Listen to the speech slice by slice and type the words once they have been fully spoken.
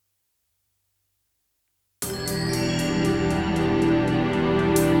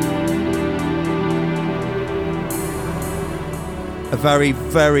A very,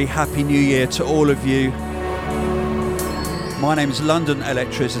 very happy new year to all of you. My name is London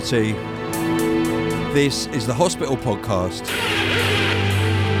Electricity. This is the Hospital Podcast,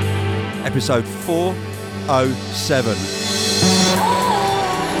 episode 407.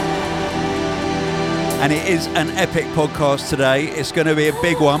 And it is an epic podcast today. It's going to be a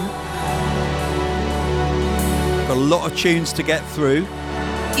big one. Got a lot of tunes to get through.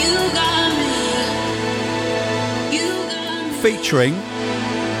 Featuring a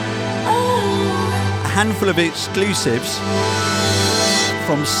handful of exclusives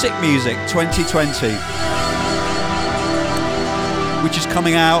from Sick Music 2020, which is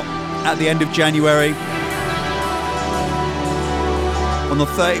coming out at the end of January, on the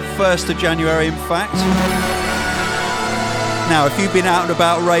 31st of January in fact. Now, if you've been out and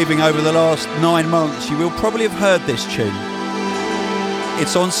about raving over the last 9 months, you will probably have heard this tune.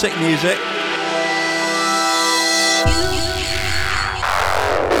 It's on Sick Music.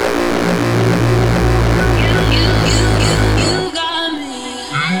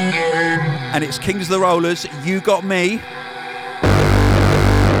 And it's Kings of the Rollers, You Got Me.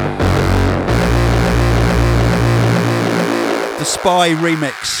 The Spy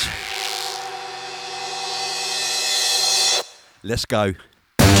remix. Let's go.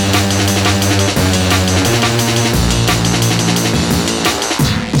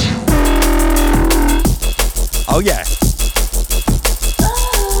 Oh yeah.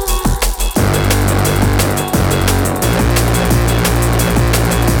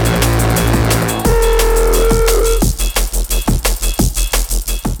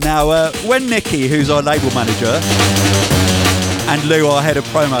 Now, when Nikki, who's our label manager, and Lou, our head of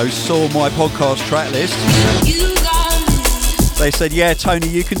promos, saw my podcast track list, they said, yeah, Tony,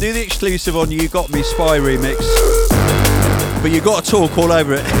 you can do the exclusive on You Got Me Spy remix, but you got to talk all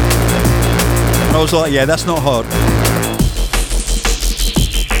over it. And I was like, yeah, that's not hard.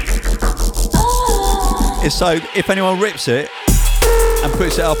 So if anyone rips it and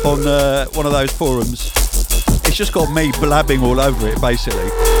puts it up on one of those forums, it's just got me blabbing all over it, basically.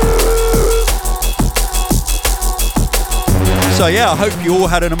 So yeah, I hope you all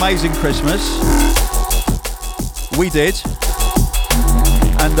had an amazing Christmas. We did.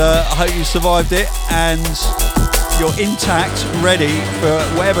 And I hope you survived it and you're intact, ready for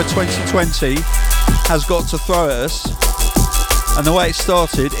whatever 2020 has got to throw at us. And the way it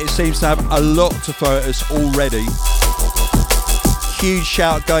started, it seems to have a lot to throw at us already. Huge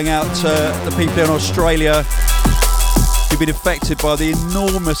shout going out to the people in Australia who've been affected by the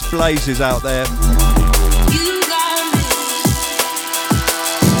enormous blazes out there.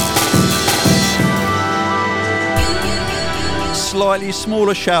 Slightly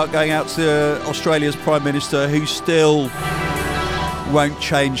smaller shout going out to Australia's Prime Minister, who still won't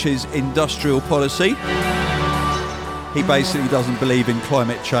change his industrial policy. He basically doesn't believe in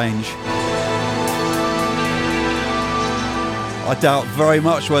climate change. I doubt very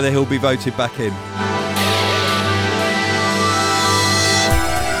much whether he'll be voted back in.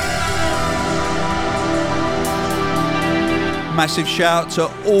 Massive shout to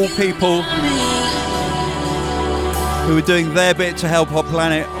all people who are doing their bit to help our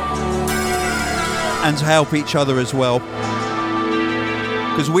planet and to help each other as well.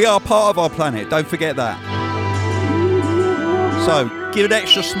 Because we are part of our planet, don't forget that. So, give an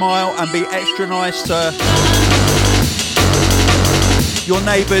extra smile and be extra nice to your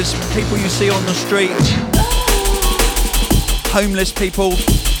neighbours, people you see on the street, homeless people.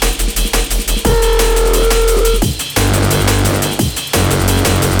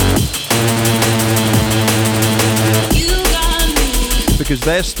 Because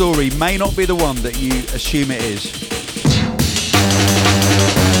their story may not be the one that you assume it is.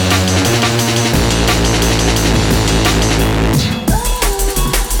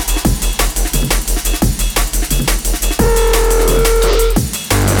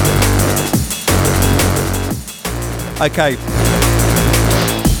 Okay.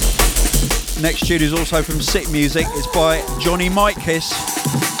 Next tune is also from Sick Music. It's by Johnny Mikekiss.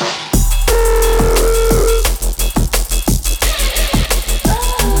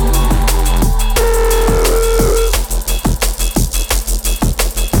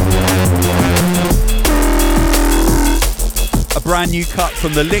 Brand new cut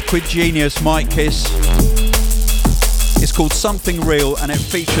from the Liquid Genius Mikekiss. It's called Something Real and it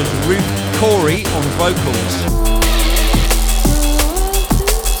features Ruth Corey on vocals.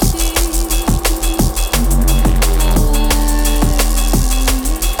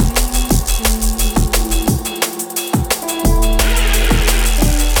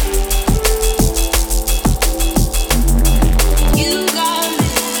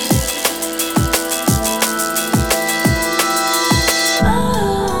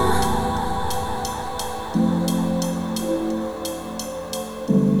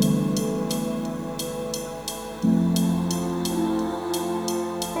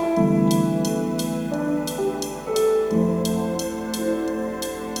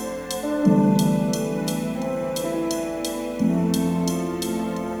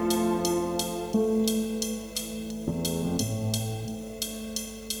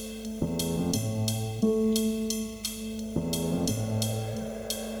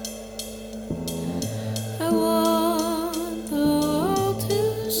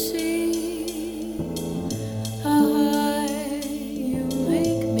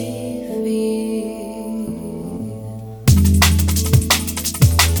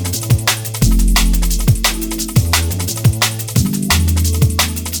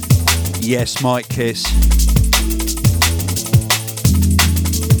 Yes, Mike Kiss.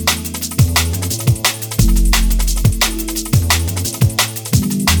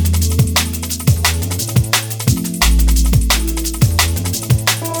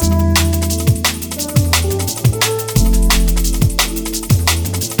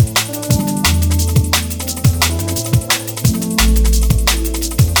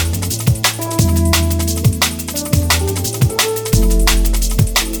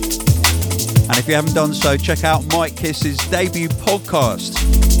 If you haven't done so, check out Mike Kiss's debut podcast.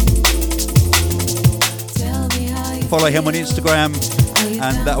 Follow him on Instagram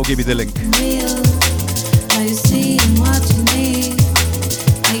and that will give you the link. Are you seeing what you need?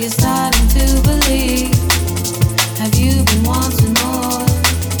 Are you starting to believe? Have you been wanting more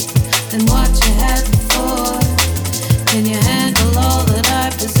than what you had before? Can you handle all that I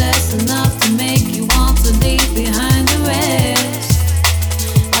possess enough to make you want to leave behind the rest?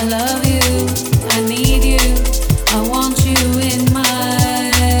 I love you, I need you, I want you in my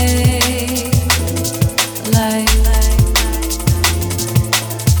life.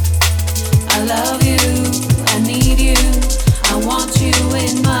 I love you, I need you, I want you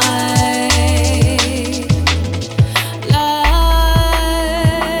in my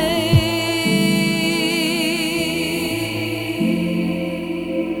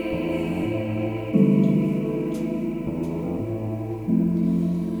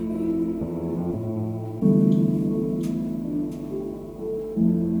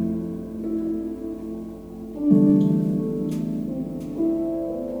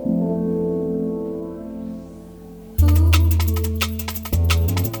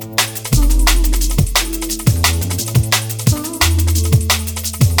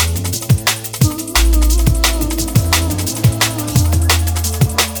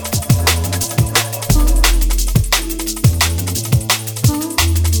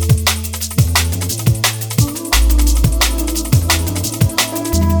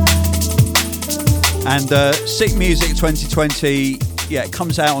And Sick Music 2020, yeah, it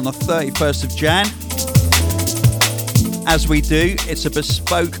comes out on the 31st of Jan. As we do, it's a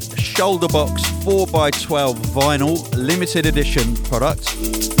bespoke shoulder box 4x12 vinyl limited edition product.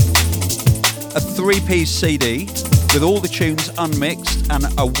 A 3-piece CD with all the tunes unmixed and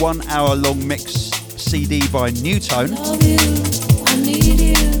a 1 hour long mix CD by Newtone.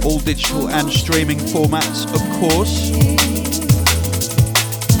 All digital and streaming formats, of course.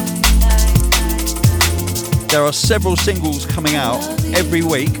 There are several singles coming out every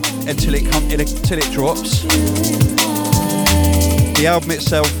week until it drops. The album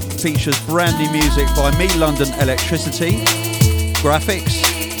itself features brand new music by Me London Electricity, Graphics,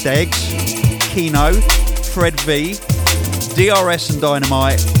 Degs, Kino, Fred V, DRS and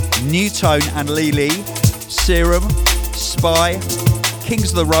Dynamite, Newtone and Lily, Serum, Spy, Kings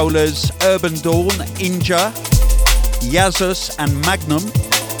of the Rollers, Urban Dawn, Inja, Yazus and Magnum,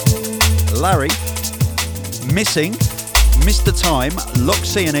 Larry, Missing, Mr. Time,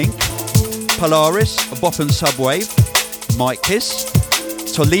 Loxy and Inc., Polaris, Bop and Subwave, Mike Kiss,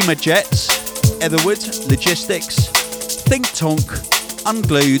 Tolima Jets, Etherwood, Logistics, Think Tonk,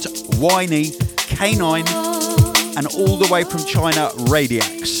 Unglued, Whiny, K9, and all the way from China,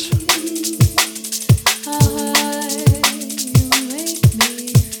 Radiax.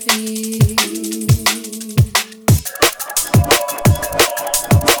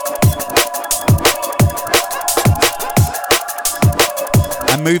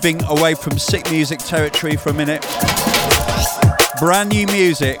 Moving away from sick music territory for a minute. Brand new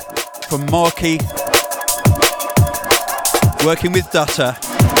music from Marky, working with Dutta.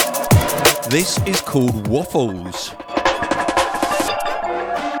 This is called Waffles.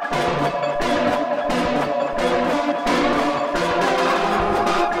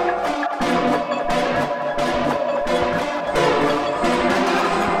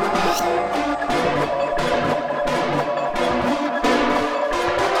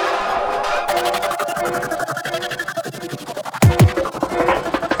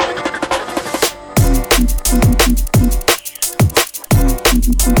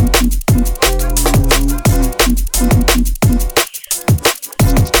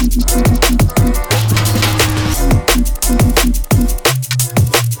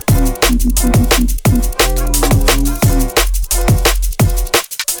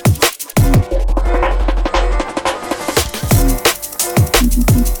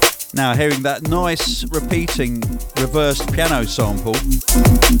 Now, hearing that nice repeating reversed piano sample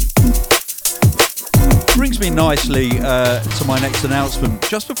brings me nicely to my next announcement.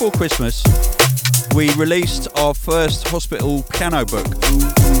 Just before Christmas, we released our first hospital piano book,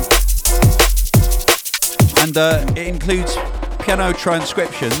 and it includes piano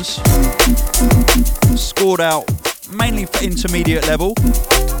transcriptions, scored out mainly for intermediate level,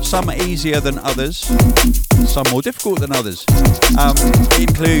 some easier than others, some more difficult than others. It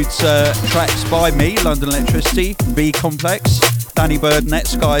includes tracks by me, London Electricity, B Complex, Danny Bird,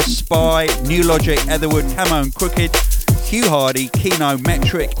 Netsky, Spy, New Logic, Etherwood, Camo and Crooked, Hugh Hardy, Kino,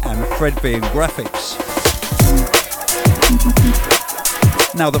 Metric and Fred V and Graphics.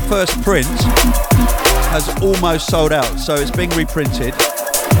 Now the first print has almost sold out, so it's being reprinted.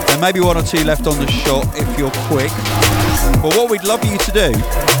 There may be one or two left on the shop if you're quick. But what we'd love you to do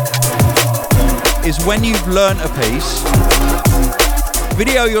is when you've learnt a piece,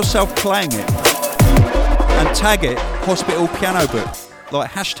 video yourself playing it and tag it Hospital Piano Book, like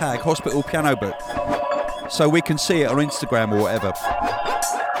hashtag Hospital Piano Book, so we can see it on Instagram or whatever.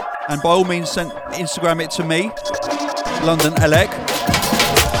 And by all means, Instagram it to me, London Elec,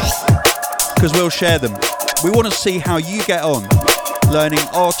 because we'll share them. We want to see how you get on learning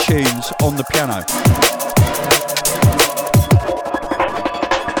our tunes on the piano.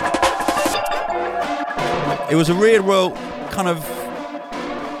 It was a real kind of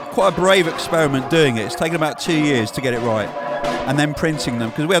quite a brave experiment doing it. It's taken about 2 years to get it right, and then printing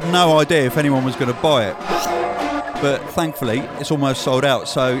them, because we had no idea if anyone was going to buy it. But thankfully, it's almost sold out,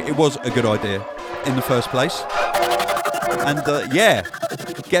 so it was a good idea in the first place. And yeah,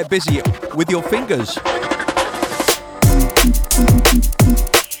 get busy with your fingers.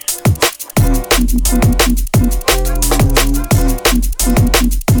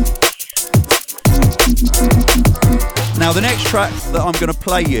 Now the next track that I'm going to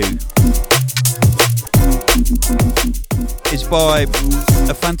play you is by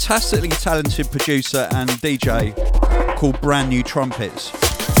a fantastically talented producer and DJ called Brand New Trumpets.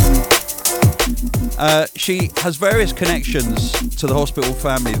 She has various connections to the Hospital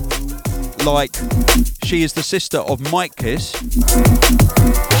family, like she is the sister of Mike Kiss,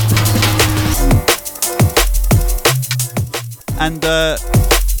 and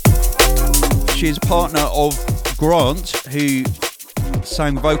she is partner of Grant, who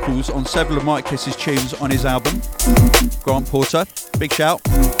sang vocals on several of Mike Kiss's tunes on his album. Grant Porter, big shout.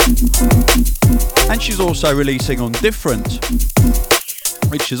 And she's also releasing on Different,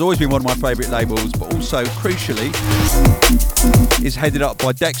 which has always been one of my favourite labels, but also, crucially, is headed up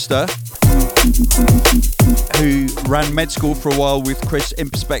by Dexter, who ran med school for a while with Chris in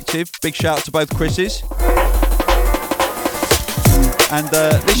Perspective. Big shout out to both Chris's. And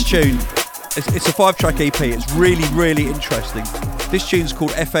this tune, it's a 5-track EP. It's really interesting. This tune's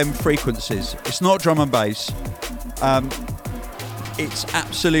called FM Frequencies. It's not drum and bass. It's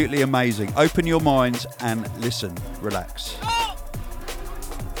absolutely amazing. Open your minds and listen. Relax.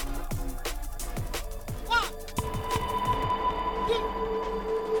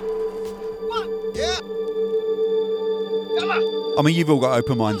 I mean, you've all got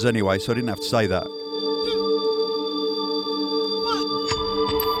open minds anyway, so I didn't have to say that.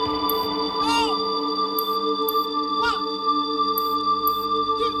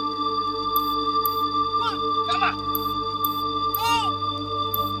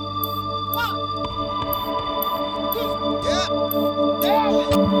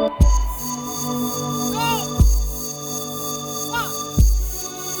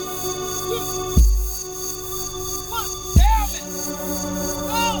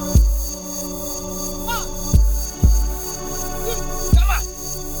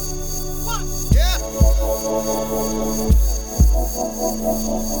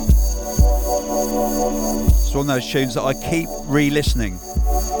 It's one of those tunes that I keep re-listening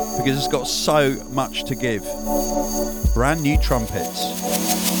because it's got so much to give. Brand New Trumpets.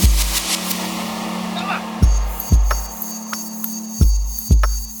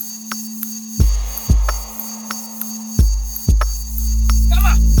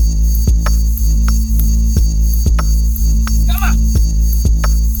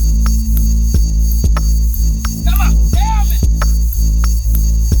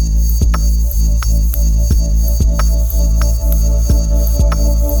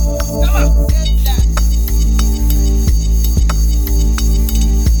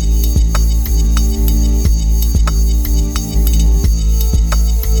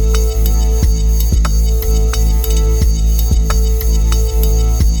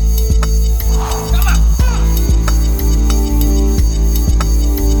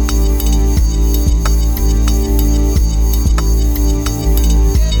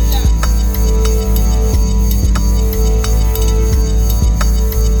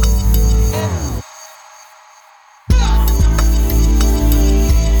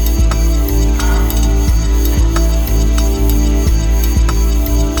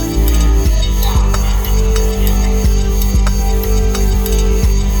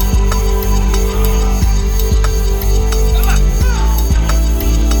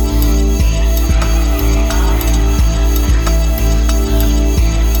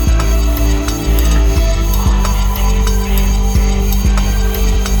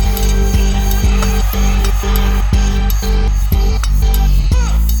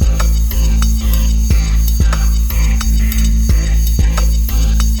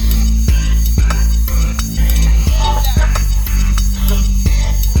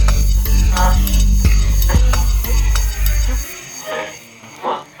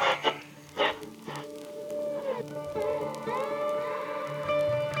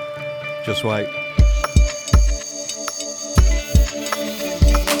 this way.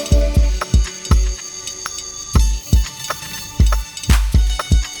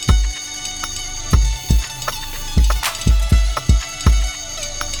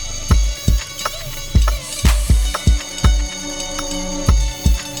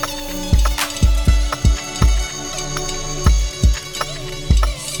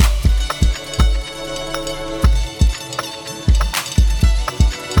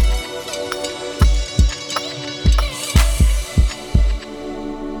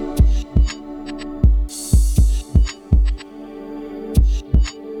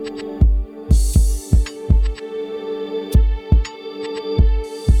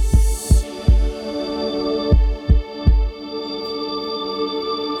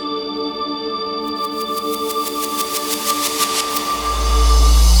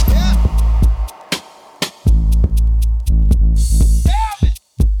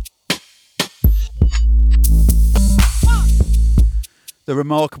 The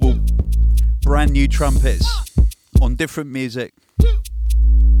remarkable brand new trumpets on different music.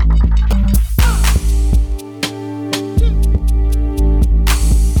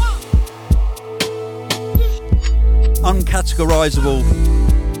 Uncategorizable,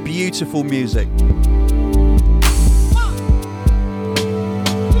 beautiful music.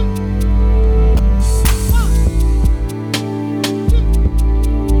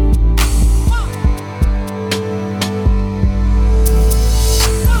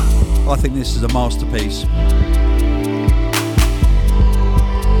 I think this is a masterpiece.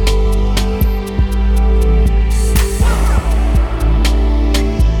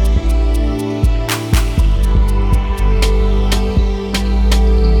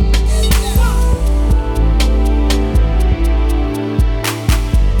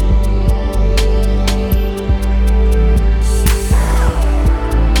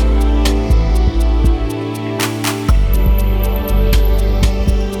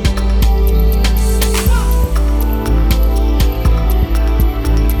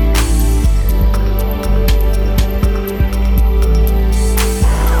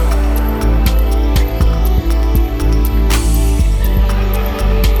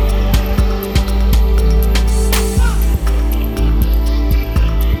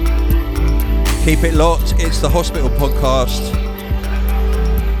 Keep it locked, it's the Hospital Podcast.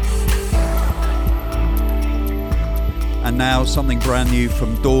 And now something brand new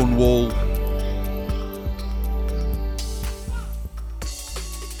from Dawn Wall.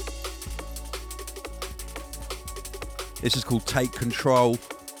 This is called Take Control.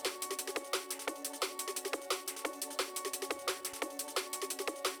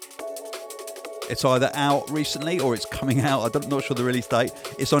 It's either out recently or it's coming out. I'm not sure the release date.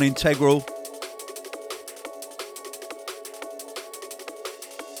 It's on Integral.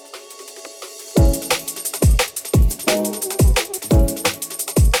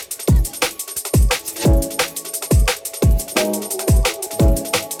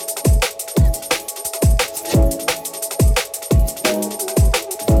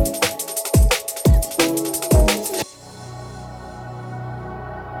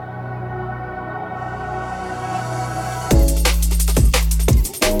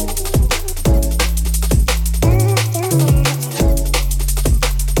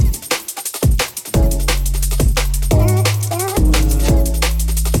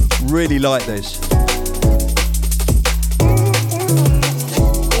 Really like this.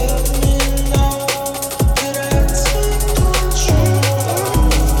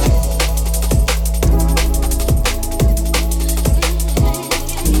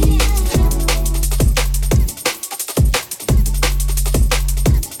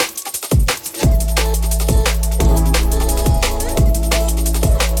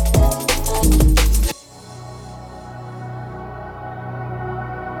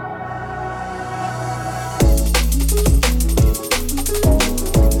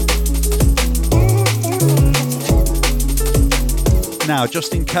 Now,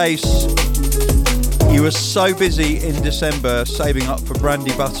 just in case you were so busy in December saving up for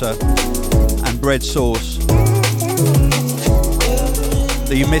brandy butter and bread sauce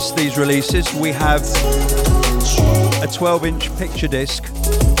that you missed these releases, we have a 12-inch picture disc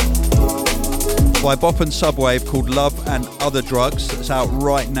by Bop and Subwave called Love and Other Drugs that's out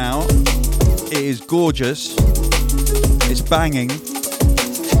right now. It is gorgeous, it's banging,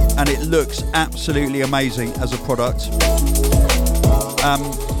 and it looks absolutely amazing as a product.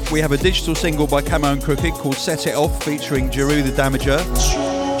 We have a digital single by Camo and Crooked called Set It Off featuring Jeru the Damager.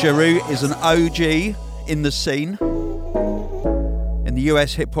 Jeru is an OG in the scene, in the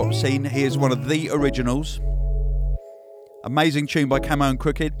US hip hop scene. He is one of the originals. Amazing tune by Camo and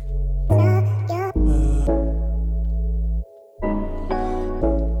Crooked.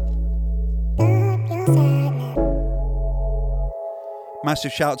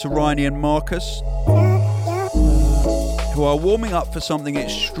 Massive shout out to Ryan and Marcus, who are warming up for something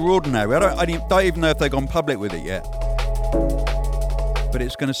extraordinary. I don't even know if they've gone public with it yet, but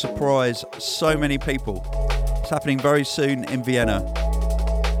it's going to surprise so many people. It's happening very soon in Vienna.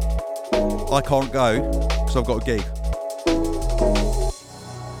 I can't go because I've got a gig.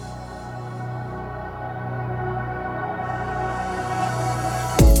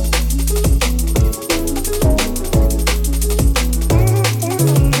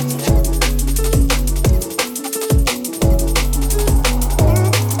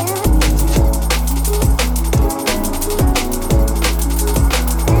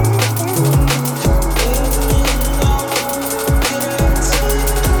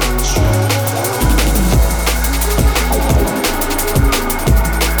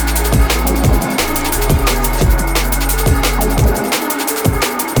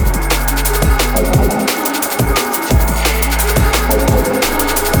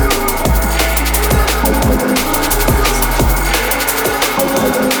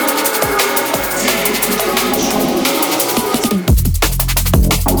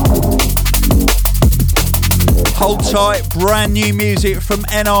 Hold tight, brand new music from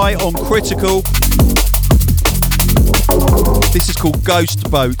NI on Critical. This is called Ghost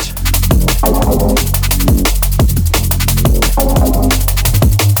Boat.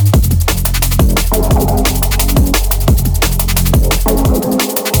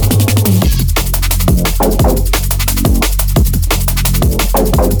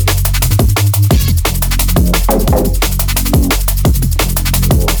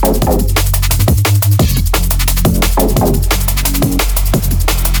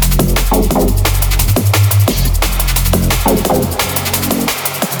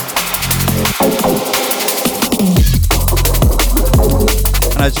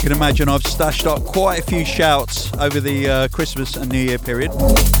 As you can imagine, I've stashed up quite a few shouts over the Christmas and New Year period.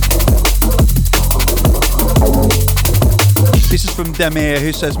 This is from Demir,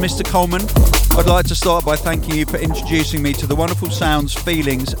 who says, Mr. Coleman, I'd like to start by thanking you for introducing me to the wonderful sounds,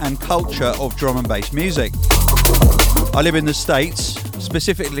 feelings and culture of drum and bass music. I live in the States,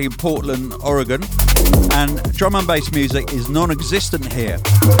 specifically in Portland, Oregon, and drum and bass music is non-existent here.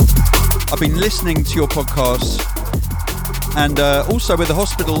 I've been listening to your podcasts and also with the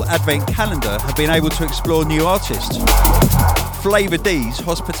Hospital Advent Calendar have been able to explore new artists. Flavor D's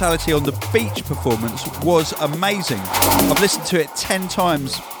Hospitality on the Beach performance was amazing. I've listened to it 10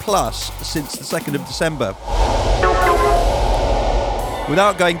 times plus since the 2nd of December.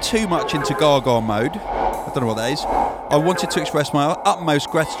 Without going too much into Gaga mode, I don't know what that is, I wanted to express my utmost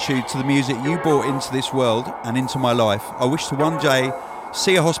gratitude to the music you brought into this world and into my life. I wish to one day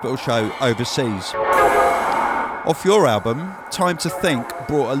see a hospital show overseas. Off your album, Time to Think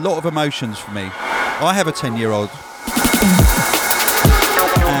brought a lot of emotions for me. I have a 10-year-old,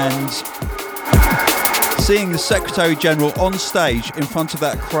 and seeing the Secretary General on stage in front of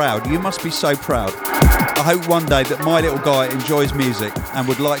that crowd, you must be so proud. I hope one day that my little guy enjoys music and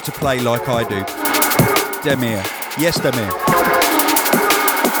would like to play like I do. Demir. Yes, Demir.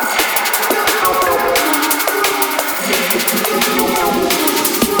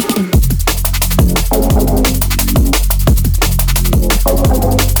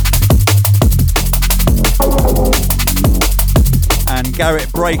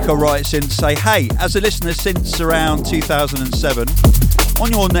 Garrett Breaker writes in to say, hey, as a listener since around 2007,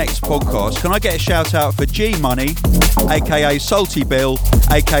 on your next podcast, can I get a shout out for G Money, aka Salty Bill,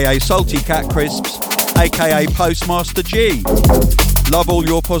 aka Salty Cat Crisps, aka Postmaster G. Love all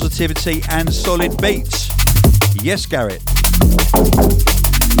your positivity and solid beats. Yes, Garrett.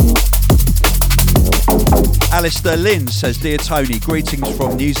 Alistair Lynn says, Dear Tony, greetings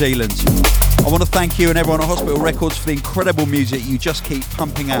from New Zealand. I want to thank you and everyone at Hospital Records for the incredible music you just keep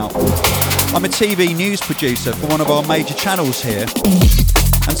pumping out. I'm a TV news producer for one of our major channels here,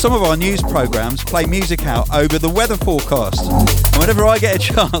 and some of our news programmes play music out over the weather forecast. And whenever I get a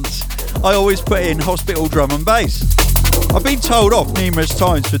chance, I always put in Hospital Drum and Bass. I've been told off numerous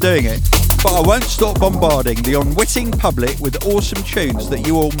times for doing it, but I won't stop bombarding the unwitting public with awesome tunes that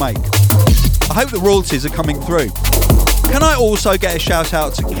you all make. I hope the royalties are coming through. Can I also get a shout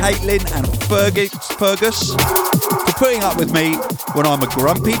out to Caitlin and Fergus for putting up with me when I'm a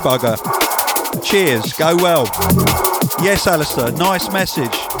grumpy bugger? Cheers, go well. Yes, Alistair, nice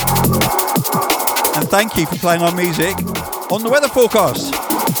message. And thank you for playing our music on the weather forecast.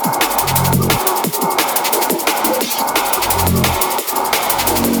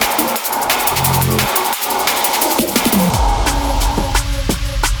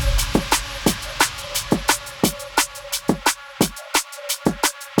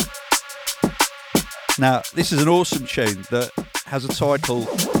 Now, this is an awesome tune that has a title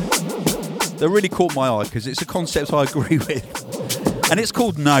that really caught my eye because it's a concept I agree with. And it's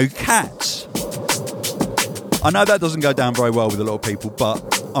called No Cats. I know that doesn't go down very well with a lot of people,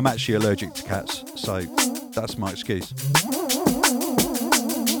 but I'm actually allergic to cats, so that's my excuse.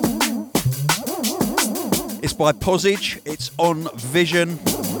 It's by Posage, it's on Vision.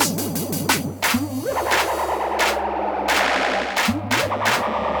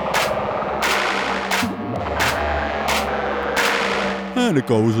 And it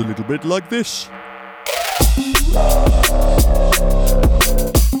goes a little bit like this.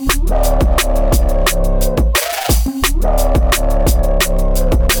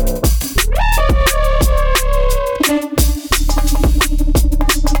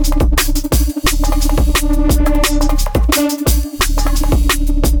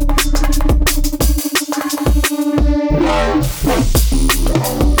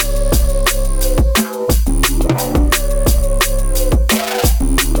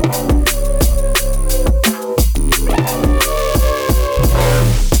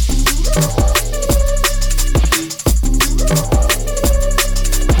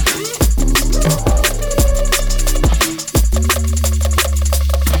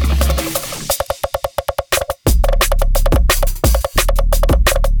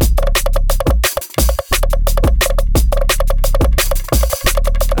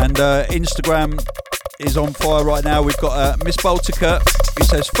 Instagram is on fire right now. We've got Miss Baltica who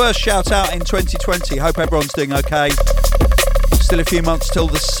says, first shout out in 2020. Hope everyone's doing okay. Still a few months till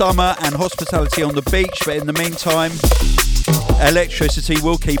the summer and hospitality on the beach, but in the meantime, electricity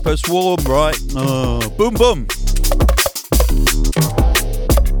will keep us warm, right? Oh, boom, boom.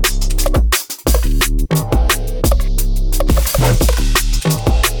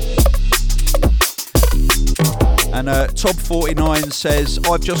 And Top49 says,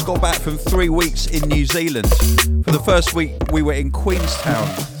 I've just got back from 3 weeks in New Zealand. For the first week, we were in Queenstown.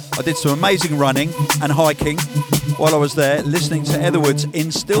 I did some amazing running and hiking while I was there, listening to Etherwood's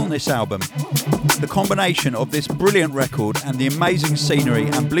In Stillness album. The combination of this brilliant record and the amazing scenery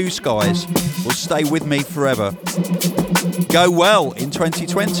and blue skies will stay with me forever. Go well in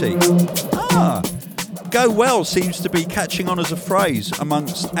 2020. Go well seems to be catching on as a phrase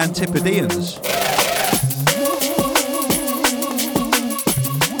amongst Antipodeans.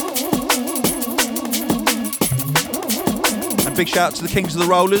 Big shout out to the Kings of the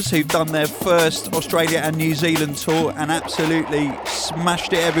Rollers who've done their first Australia and New Zealand tour and absolutely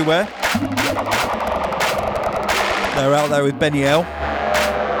smashed it everywhere. They're out there with Benny L.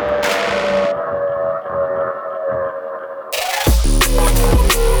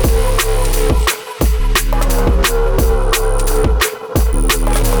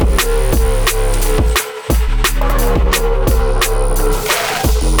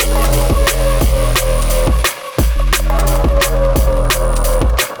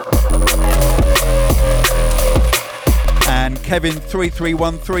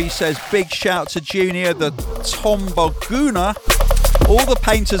 Kevin3313 says, big shout to Junior, the Tomboguna, all the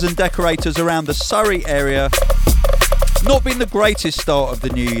painters and decorators around the Surrey area. Not been the greatest start of the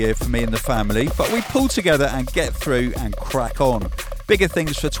new year for me and the family, but we pull together and get through and crack on. Bigger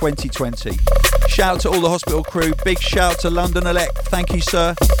things for 2020. Shout out to all the hospital crew. Big shout to London Elect. Thank you,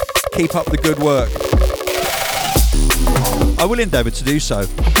 sir. Keep up the good work. I will endeavour to do so.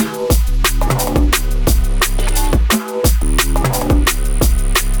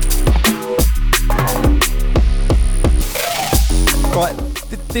 Right,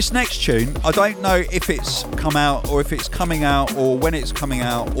 this next tune, I don't know if it's come out or if it's coming out or when it's coming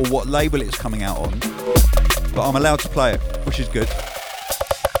out or what label it's coming out on, but I'm allowed to play it, which is good.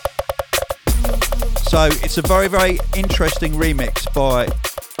 So it's a very, very interesting remix by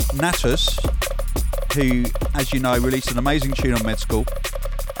Natus, who, as you know, released an amazing tune on Med School,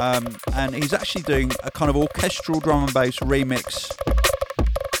 and he's actually doing a kind of orchestral drum and bass remix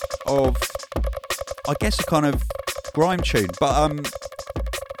of, I guess, a kind of grime tune, but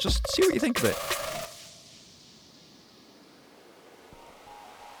just see what you think of it.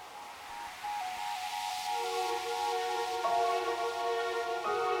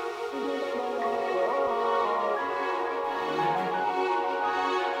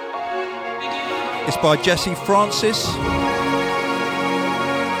 It's by Jesse Francis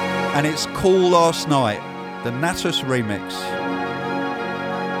and it's Cool Last Night, the Natus remix.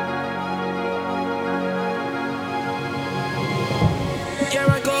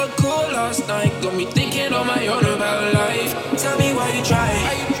 Last night got me thinking on my own about life. Tell me why you try,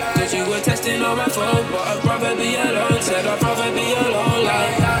 cause you were testing on my phone, but I'd rather be alone. Said I'd rather be alone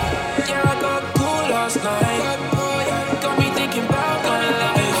like that. Yeah, I got cool last night. Got me thinking about my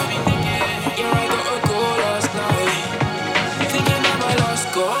life. Yeah, I got a cool last night.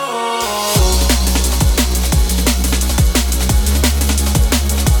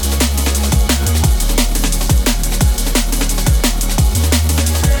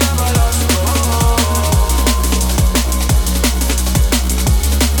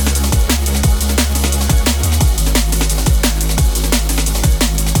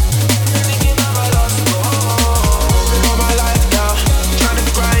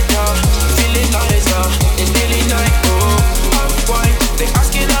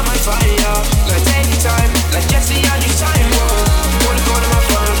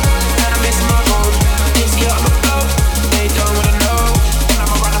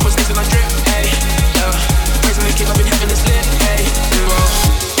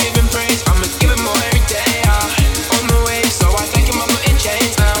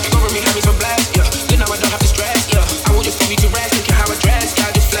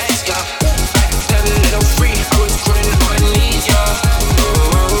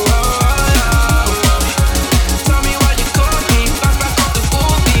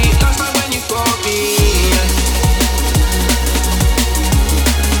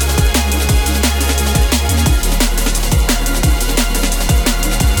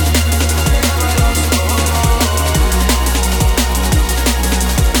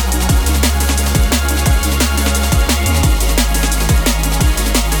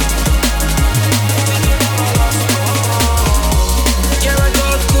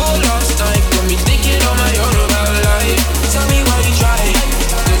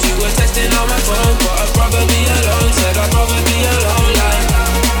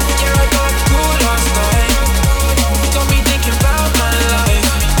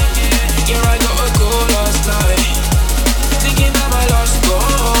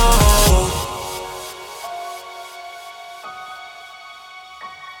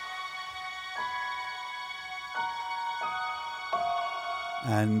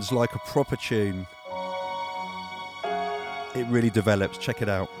 And like a proper tune, it really develops. Check it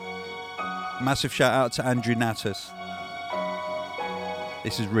out. Massive shout out to Andrew Natus.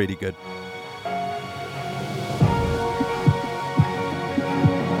 This is really good.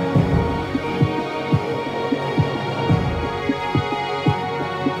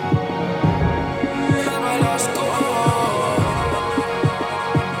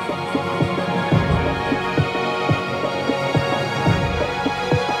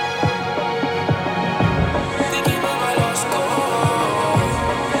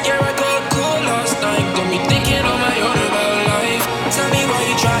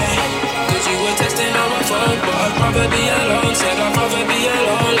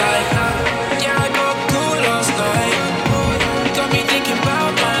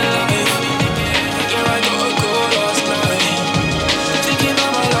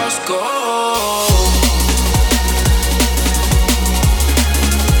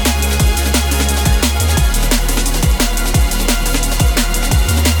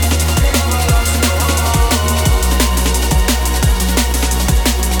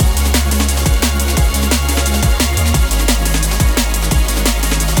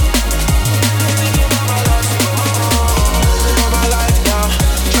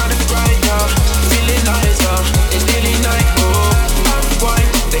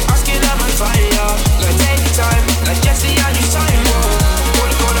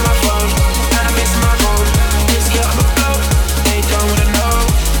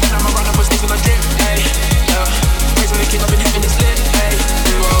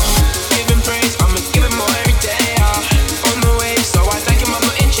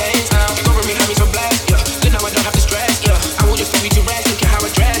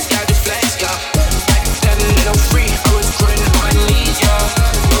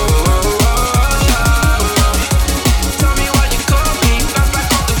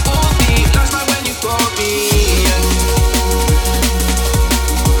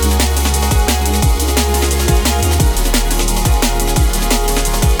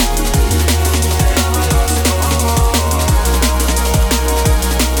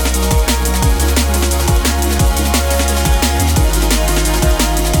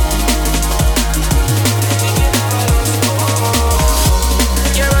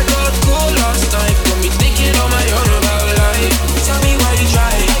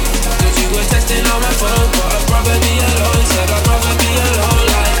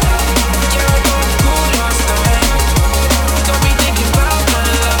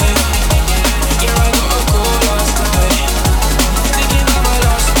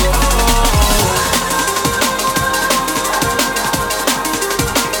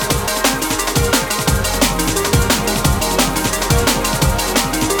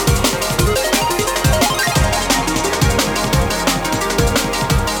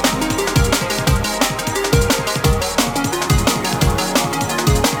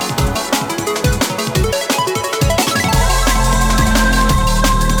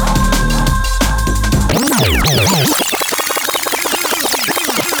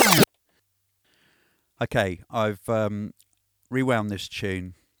 Okay, I've rewound this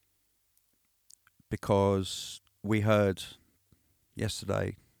tune because we heard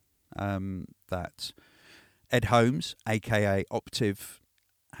yesterday that Ed Holmes, aka Optiv,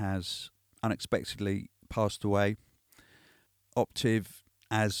 has unexpectedly passed away. Optiv,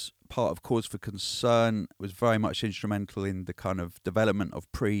 as part of Cause for Concern, was very much instrumental in the kind of development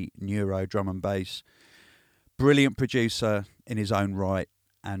of pre-neuro drum and bass. Brilliant producer in his own right,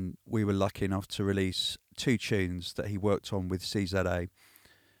 and we were lucky enough to release 2 tunes that he worked on with CZA.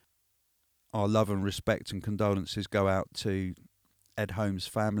 Our love and respect and condolences go out to Ed Holmes'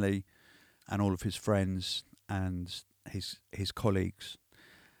 family and all of his friends and his colleagues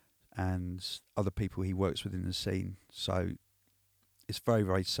and other people he works with in the scene. So it's very,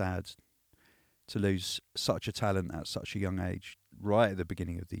 very sad to lose such a talent at such a young age, right at the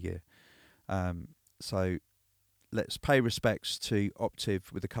beginning of the year. So let's pay respects to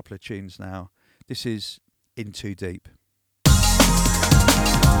Optiv with a couple of tunes now. This is In Too Deep.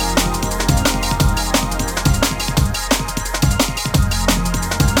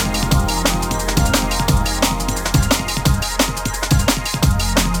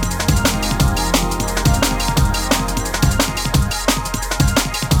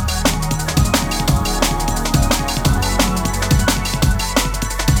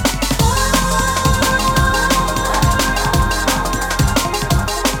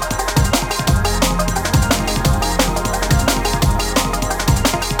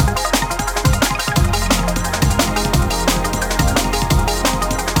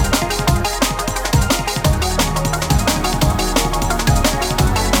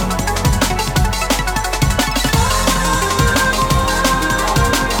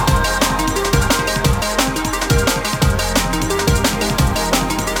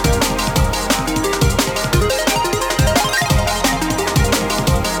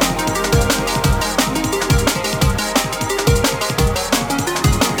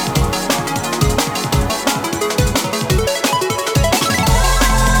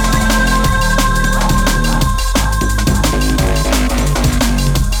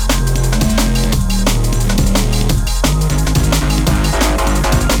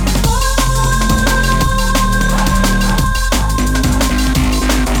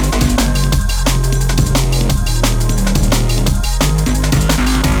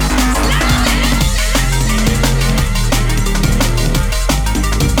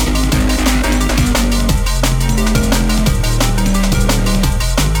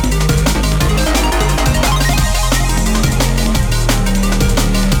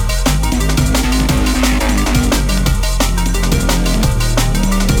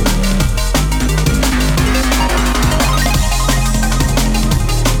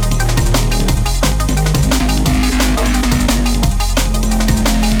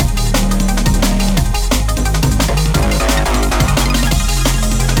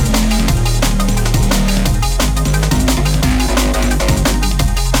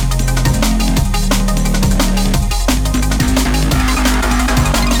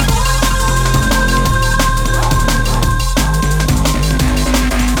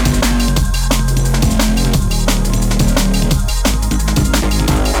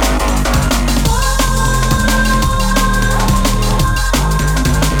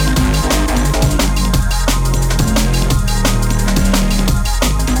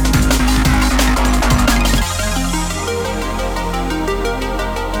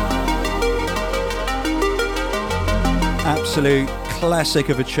 absolute classic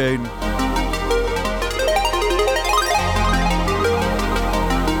of a tune.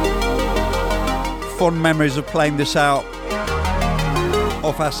 Fond memories of playing this out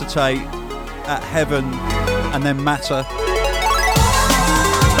off acetate at Heaven and then Matter.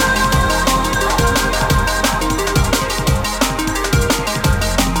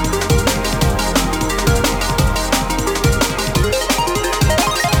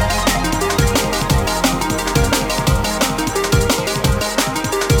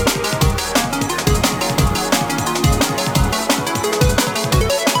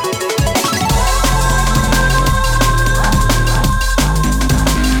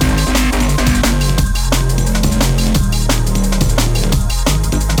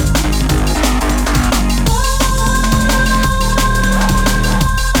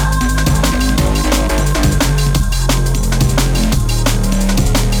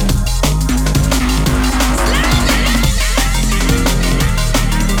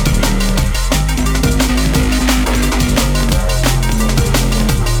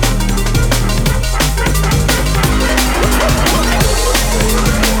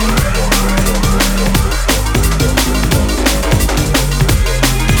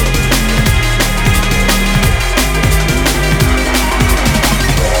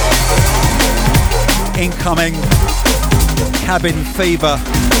 Incoming Cabin Fever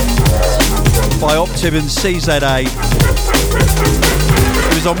by Optiv and CZA.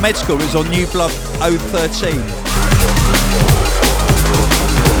 It was on Med School, it was on New Blood 013.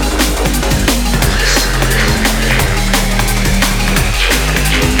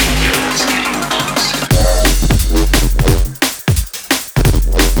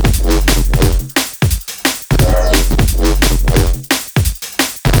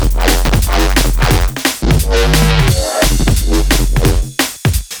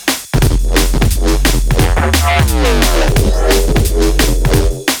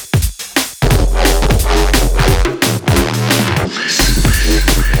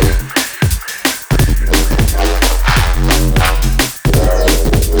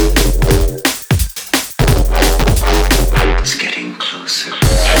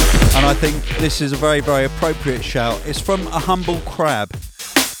 This is a very, very appropriate shout. It's from A Humble Crab.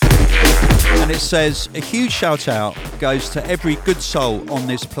 And it says, a huge shout out goes to every good soul on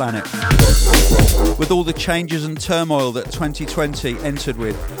this planet. With all the changes and turmoil that 2020 entered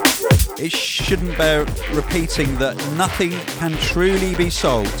with, it shouldn't bear repeating that nothing can truly be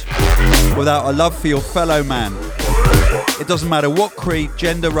solved without a love for your fellow man. It doesn't matter what creed,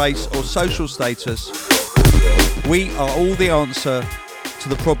 gender, race or social status, we are all the answer to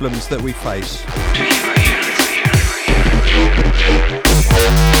the problems that we face.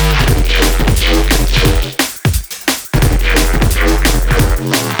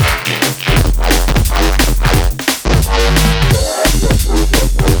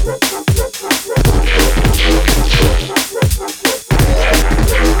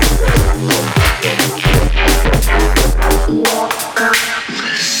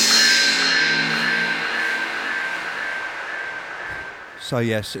 So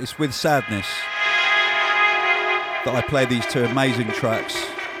yes, it's with sadness that I play these two amazing tracks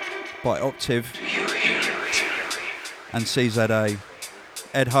by Optiv and CZA.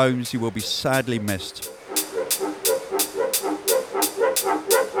 Ed Holmes, you will be sadly missed.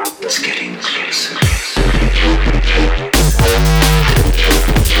 It's getting closer.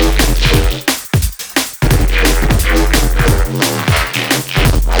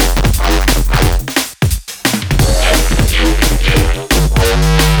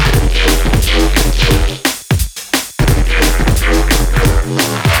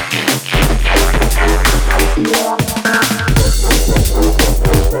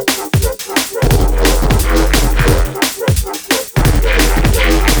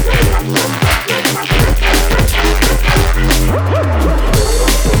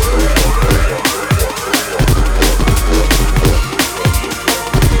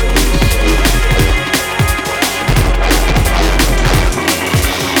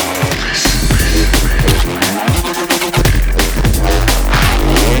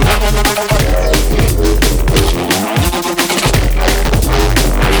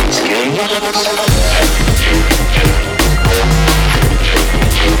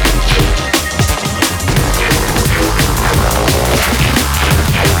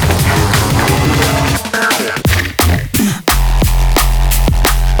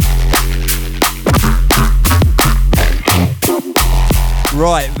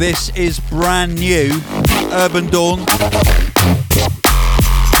 Right, this is brand new, Urban Dawn.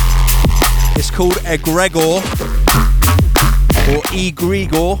 It's called Egregor, or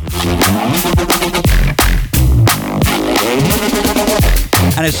Egregor.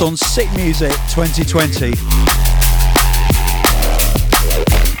 And it's on Sick Music 2020.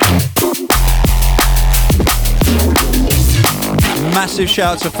 Massive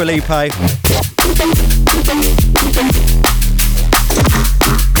shout to Felipe.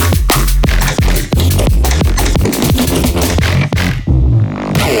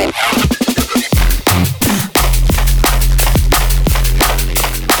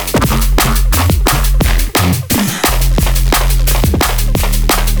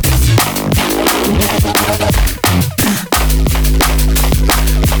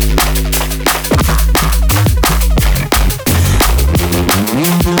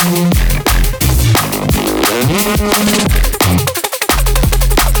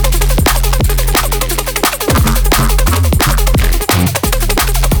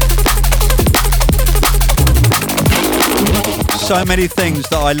 So many things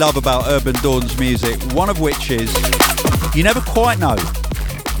that I love about Urban Dawn's music, one of which is you never quite know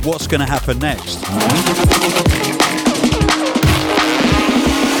what's going to happen next.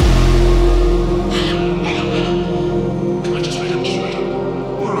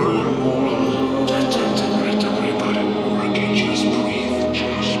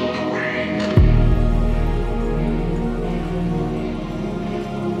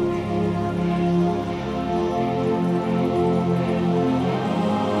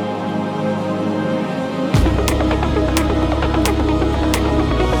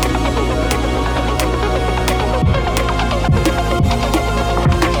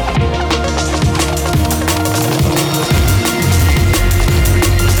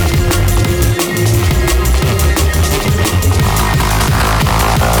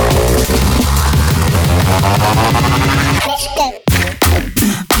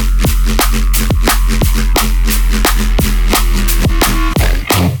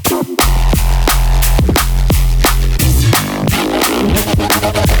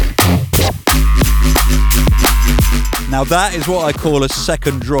 Now that is what I call a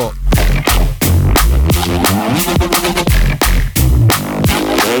second drop.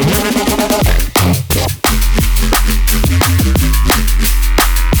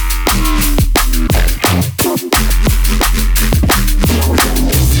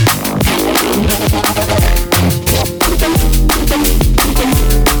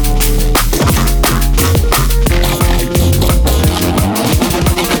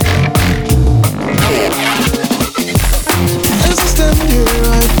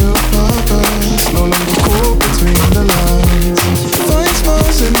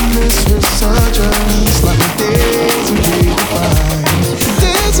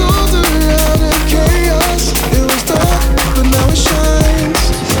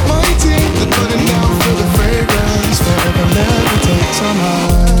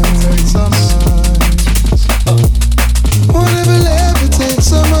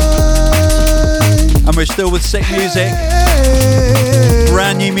 Still with Sick Music,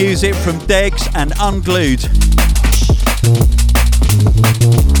 brand new music from Degs and Unglued.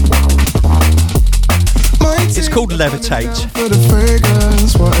 It's called Levitate. For the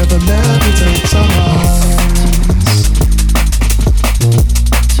fragrance, whatever levitates our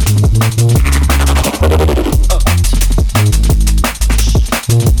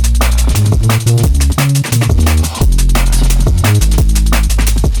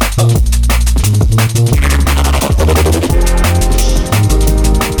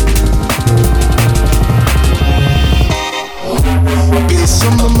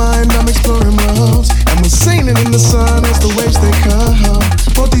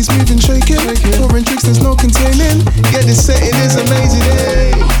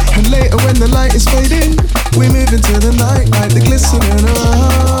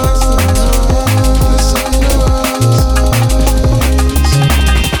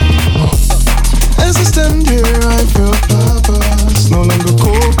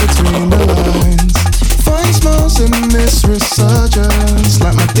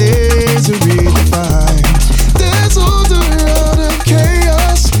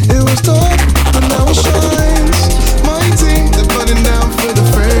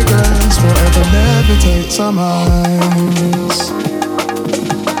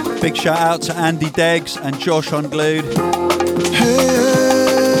Big shout out to Andy Deggs and Josh Unglued.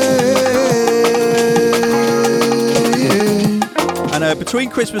 And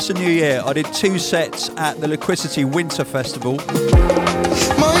between Christmas and New Year, I did 2 sets at the Liquidity Winter Festival.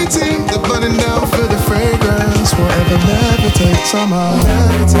 My team, they're burning down for the fragrance, whatever levitates our minds,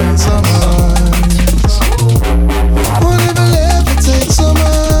 whatever levitates our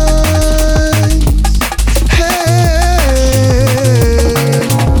minds.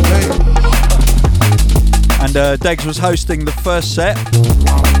 And And Degs was hosting the first set.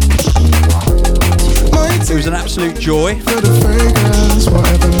 It was an absolute joy.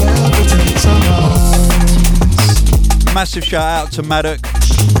 Massive shout out to Maddock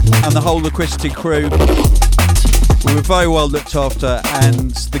and the whole Liquidity crew. We were very well looked after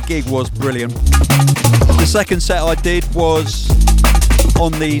and the gig was brilliant. The second set I did was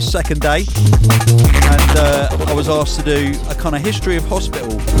on the second day, and I was asked to do a kind of history of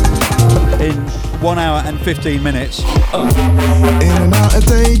hospital in 1 hour and 15 minutes. In and out of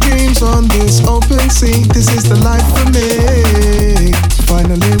daydreams on this open sea, this is the life for me.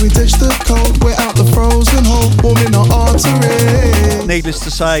 Finally we touch the cold, we're out the frozen hole, warming our arteries. Needless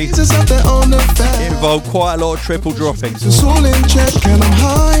to say, it involved quite a lot of triple dropping. It's all in check and I'm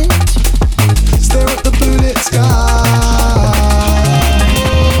high, stare at the blue-lit sky.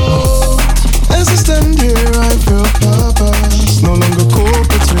 As I stand here I feel purpose, no longer caught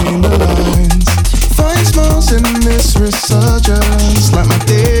between the lines. Find smiles in this resurgence, like my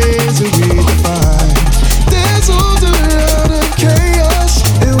days are redefined. There's order out of chaos,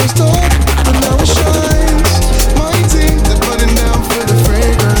 it was dark but now it shines. My team, they're putting down for the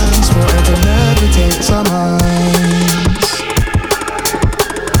fragrance, whatever never takes our minds.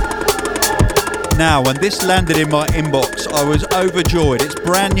 Now, when this landed in my inbox, I was overjoyed. It's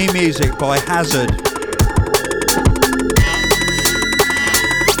brand new music by Hazard.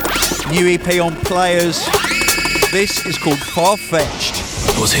 New EP on Players. This is called Far-Fetched.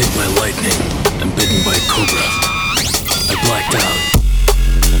 I was hit by lightning and bitten by a cobra. I blacked out.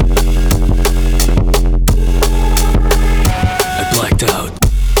 I blacked out.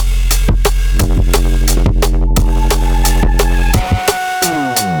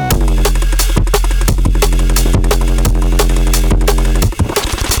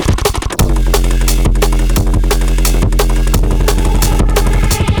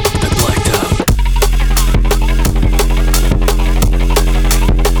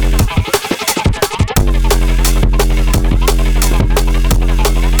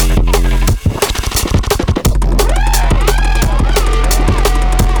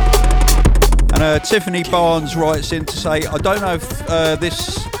 Tiffany Barnes writes in to say, I don't know if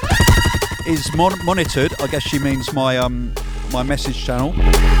this is monitored. I guess she means my my message channel.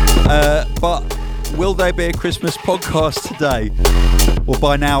 But will there be a Christmas podcast today? Well,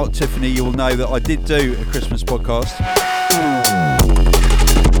 by now, Tiffany, you will know that I did do a Christmas podcast.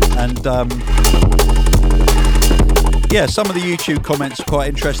 And yeah, some of the YouTube comments are quite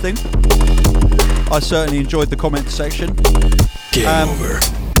interesting. I certainly enjoyed the comment section. Game over.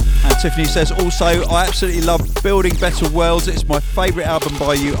 And Tiffany says, also, I absolutely love Building Better Worlds. It's my favourite album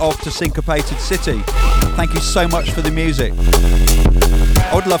by you after Syncopated City. Thank you so much for the music.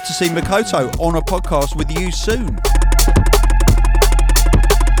 I would love to see Makoto on a podcast with you soon.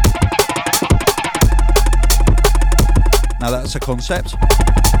 Now that's a concept.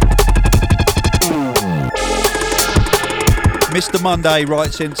 Mr. Monday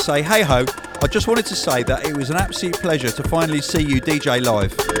writes in to say, hey ho, I just wanted to say that it was an absolute pleasure to finally see you DJ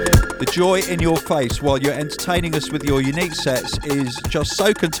live. The joy in your face while you're entertaining us with your unique sets is just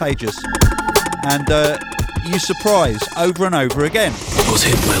so contagious. And you surprise over and over again. I was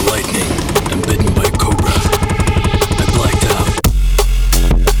hit by lightning and bitten by a cobra. I blacked out.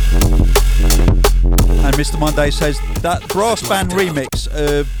 And Mr. Monday says that brass band remix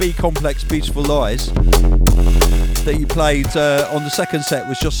of B Complex Beautiful Lies that you played on the second set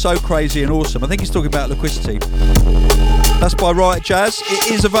was just so crazy and awesome. I think he's talking about Liquidity. That's by Riot Jazz.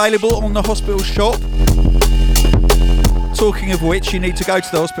 It is available on the Hospital Shop. Talking of which, you need to go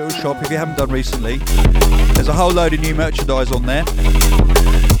to the Hospital Shop if you haven't done recently. There's a whole load of new merchandise on there.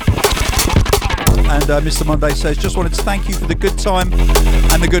 And Mr. Monday says, just wanted to thank you for the good time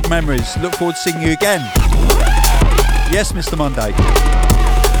and the good memories. Look forward to seeing you again. Yes, Mr. Monday.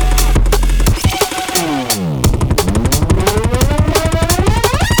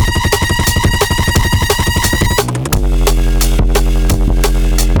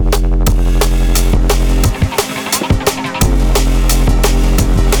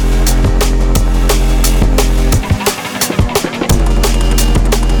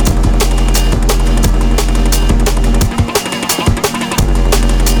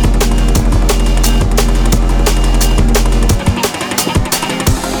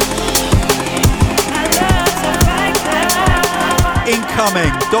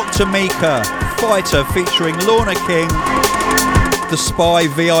 Incoming, Dr. Mika, Fighter featuring Lorna King, The Spy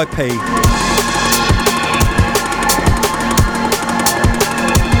VIP.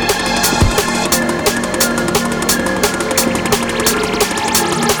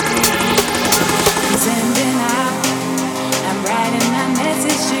 Sending out, I'm writing my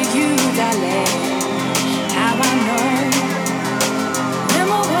message to you, darling. I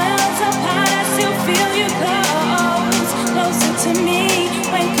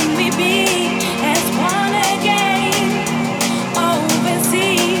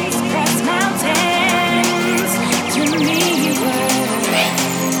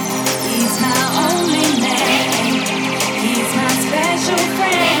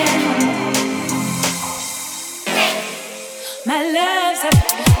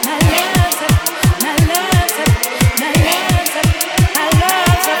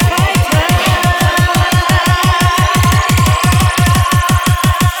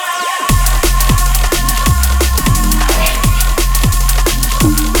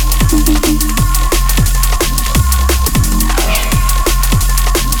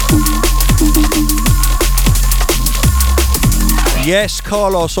Yes,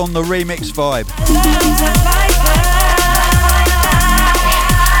 Carlos on the remix vibe.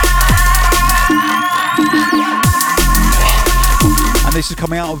 And this is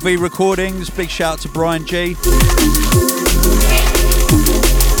coming out of V Recordings. Big shout out to Brian G.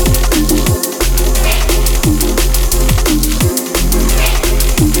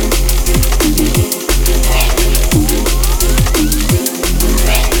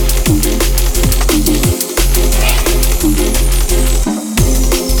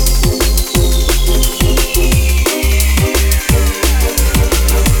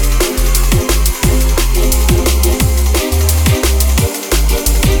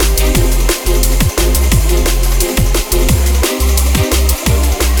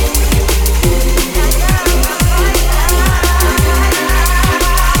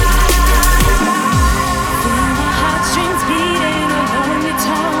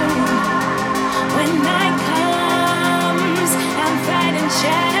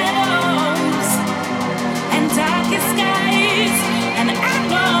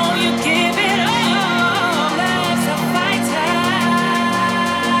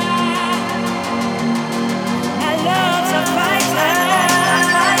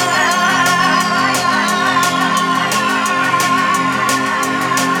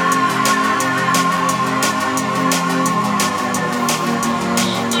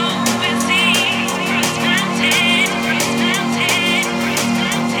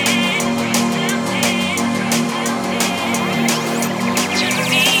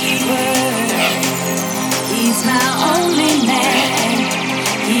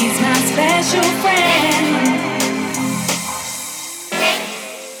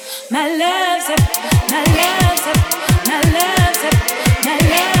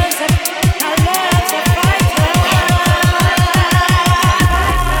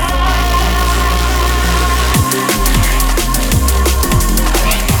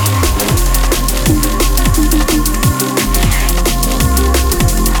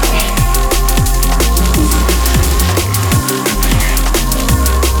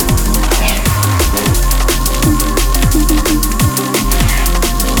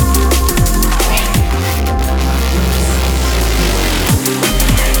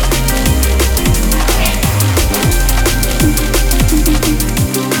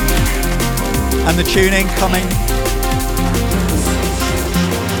 Tuning coming.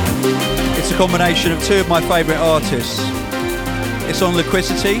 It's a combination of two of my favourite artists. It's on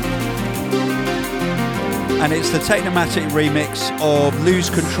Liquidity and it's the Technomatic remix of Lose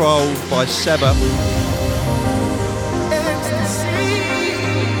Control by Seba.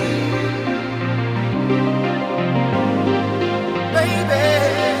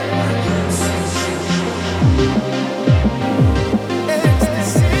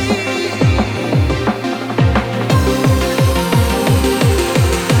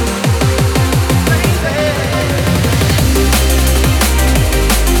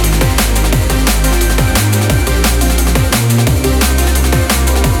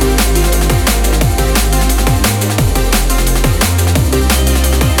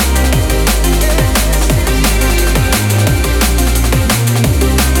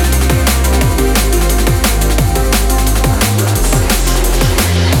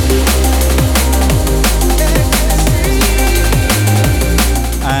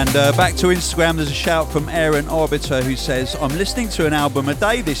 Back to Instagram, there's a shout from Aaron Arbiter who says, I'm listening to an album a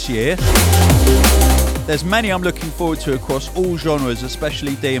day this year. There's many I'm looking forward to across all genres,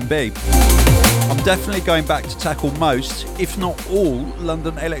 especially D&B. I'm definitely going back to tackle most, if not all,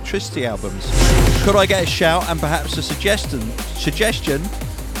 London Electricity albums. Could I get a shout and perhaps a suggestion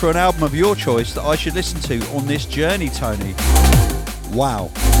for an album of your choice that I should listen to on this journey, Tony?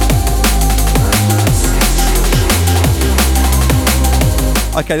 Wow.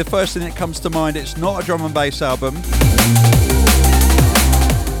 Okay, the first thing that comes to mind, it's not a drum and bass album,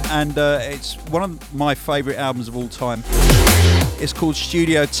 and it's one of my favourite albums of all time. It's called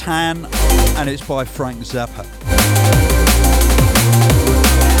Studio Tan, and it's by Frank Zappa.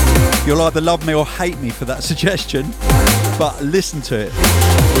 You'll either love me or hate me for that suggestion, but listen to it.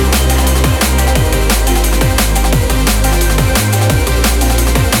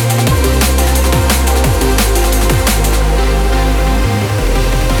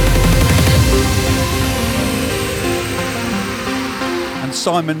 And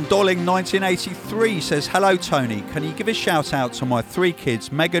Simon Dolling 1983 says, hello Tony, can you give a shout out to my 3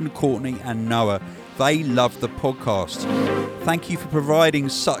 kids, Megan, Courtney and Noah? They love the podcast. Thank you for providing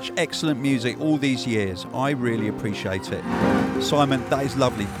such excellent music all these years. I really appreciate it. Simon, that is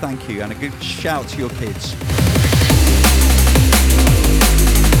lovely. Thank you. And a good shout to your kids.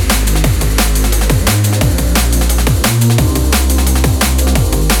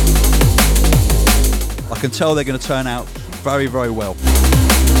 I can tell they're going to turn out very, very well.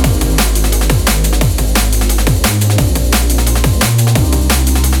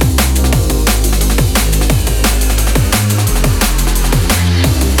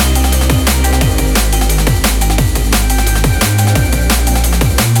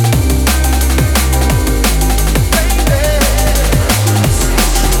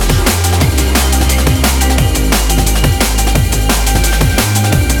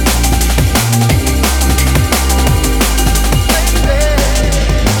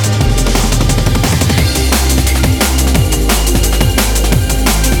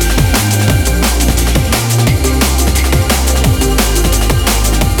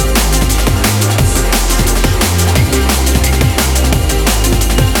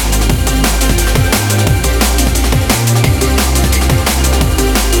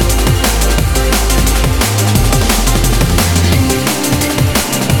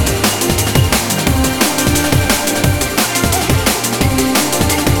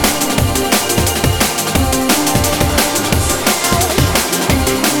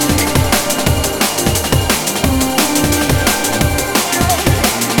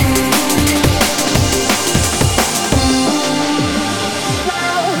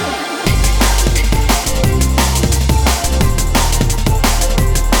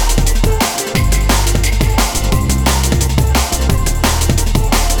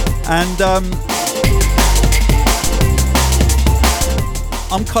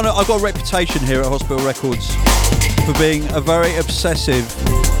 And I've got a reputation here at Hospital Records for being a very obsessive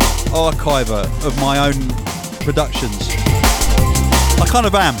archiver of my own productions. I kind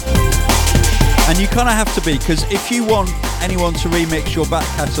of am. And you kind of have to be, because if you want anyone to remix your back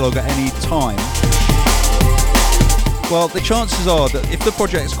catalogue at any time, well, the chances are that if the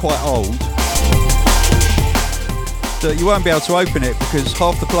project's quite old, that you won't be able to open it because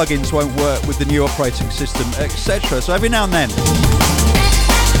half the plugins won't work with the new operating system, etc. So every now and then,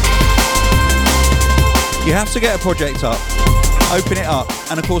 you have to get a project up, open it up,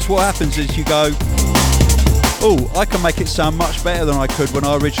 and of course what happens is you go, oh, I can make it sound much better than I could when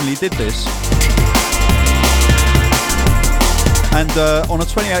I originally did this. And on the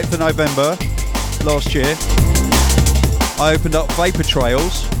 28th of November last year, I opened up Vapor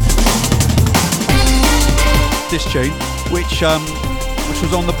Trails, this tune, which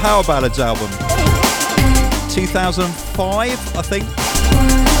was on the Power Ballads album, 2005, I think.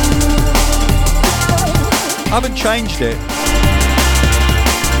 I haven't changed it.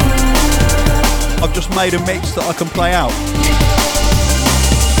 I've just made a mix that I can play out.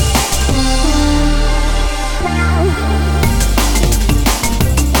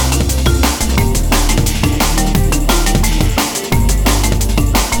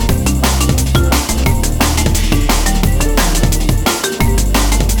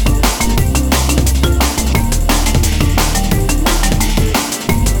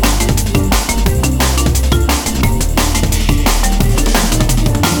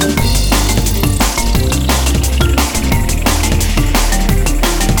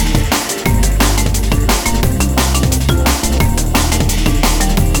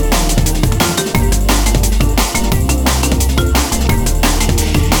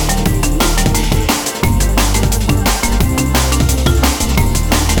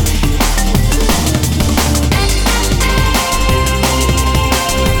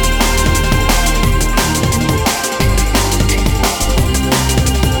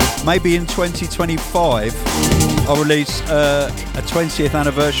 Maybe in 2025 I'll release a 20th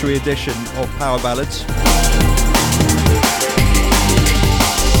anniversary edition of Power Ballads.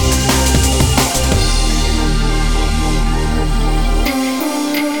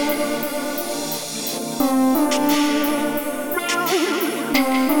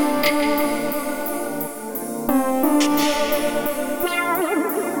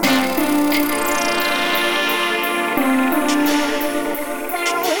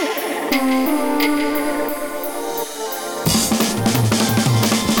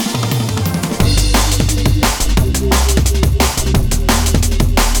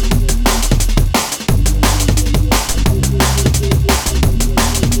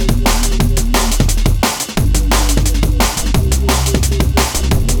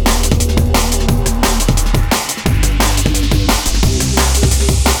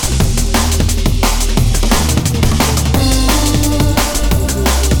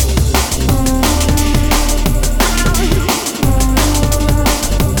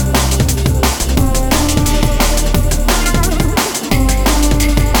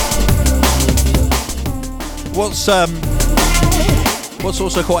 What's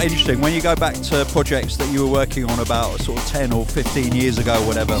also quite interesting, when you go back to projects that you were working on about sort of 10 or 15 years ago or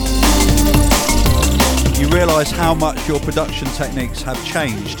whatever, you realise how much your production techniques have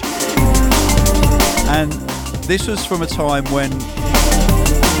changed. And this was from a time when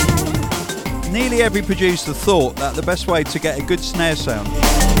nearly every producer thought that the best way to get a good snare sound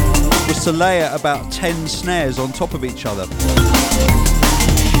was to layer about 10 snares on top of each other.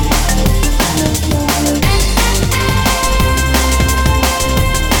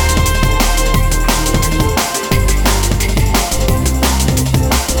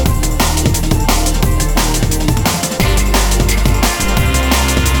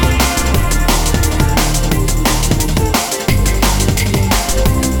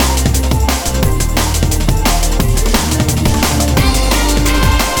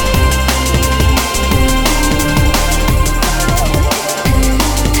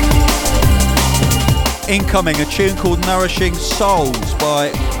 Incoming, a tune called Nourishing Souls by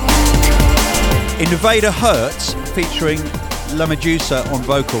Invader Hertz featuring La Medusa on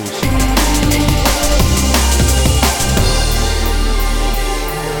vocals.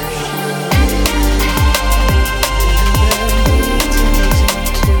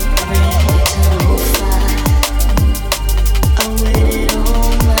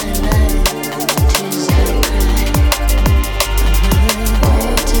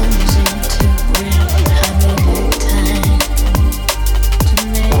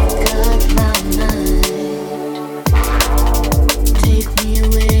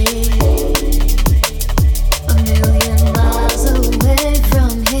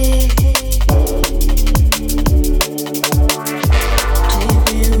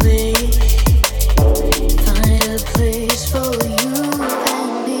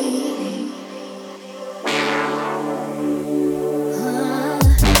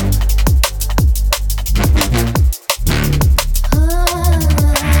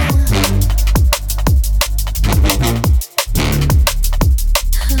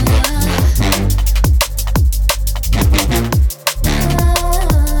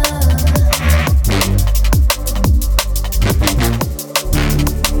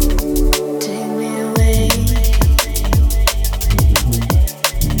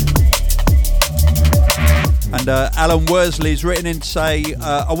 Alan Worsley's written in to say,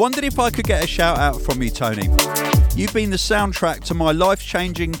 I wondered if I could get a shout out from you, Tony. You've been the soundtrack to my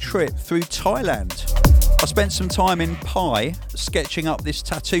life-changing trip through Thailand. I spent some time in Pai sketching up this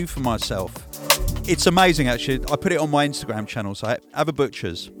tattoo for myself. It's amazing, actually. I put it on my Instagram channel, so have a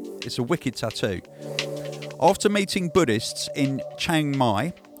butcher's. It's a wicked tattoo. After meeting Buddhists in Chiang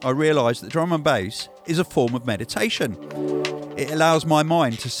Mai, I realised that drum and bass is a form of meditation. It allows my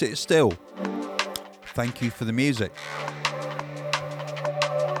mind to sit still. Thank you for the music.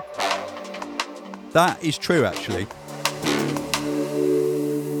 That is true, actually.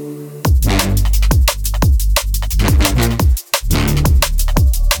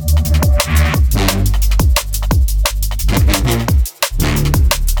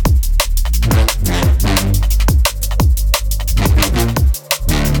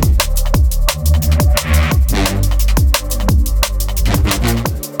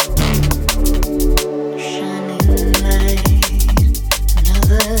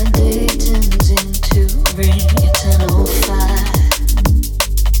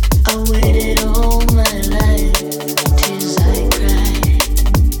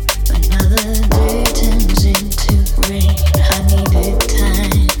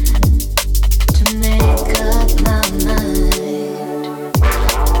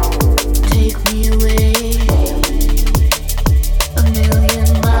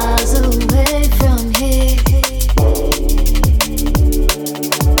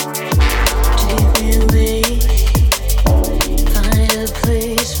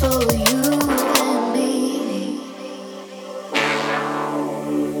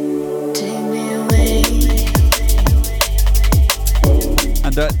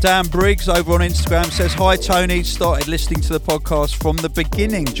 Dan Briggs over on Instagram says, hi Tony, started listening to the podcast from the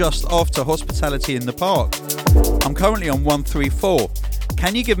beginning just after Hospitality in the Park. I'm currently on 134.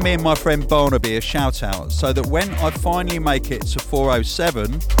 Can you give me and my friend Barnaby a shout out so that when I finally make it to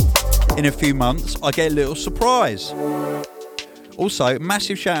 407 in a few months, I get a little surprise? Also,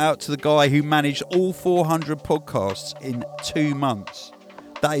 massive shout out to the guy who managed all 400 podcasts in 2 months.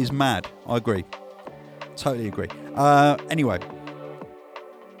 That is mad. I agree. Totally agree. Anyway.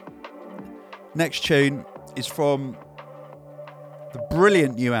 Next tune is from the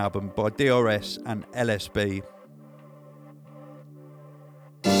brilliant new album by DRS and LSB.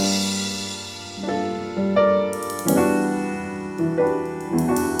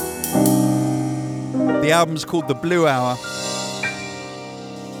 The album's called The Blue Hour.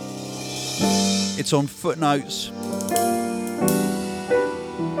 It's on Footnotes.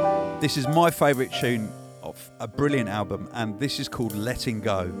 This is my favourite tune of a brilliant album, and this is called Letting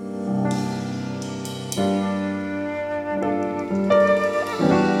Go.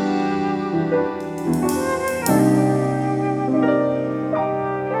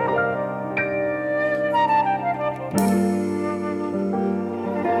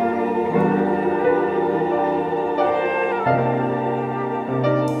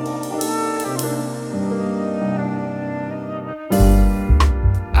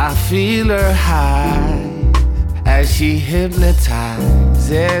 Feel her high as she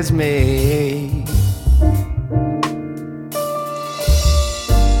hypnotizes me,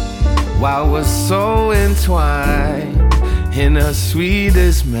 while we're so entwined in her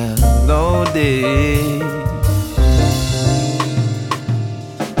sweetest melody.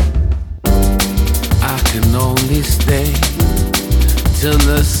 I can only stay till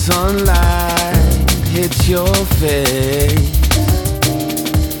the sunlight hits your face.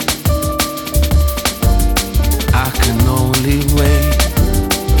 I can only wait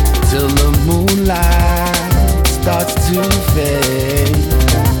till the moonlight starts to fade.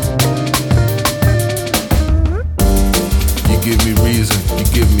 You give me reason, you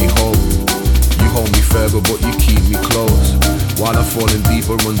give me hope. You hold me further but you keep me close. While I'm falling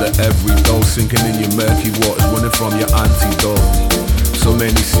deeper under every dose, sinking in your murky waters, running from your antidote. So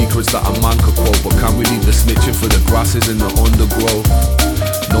many secrets that a man could quote, but can't we leave the snitching for the grasses in the undergrowth?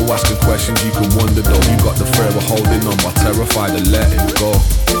 No asking questions, you can wonder though. You got the fear of holding on, but terrified of letting go.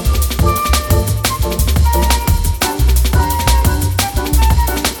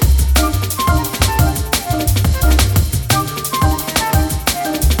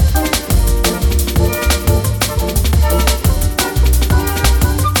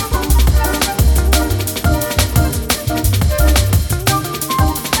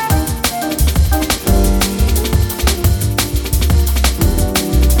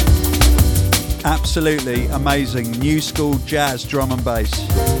 Absolutely amazing new school jazz drum and bass.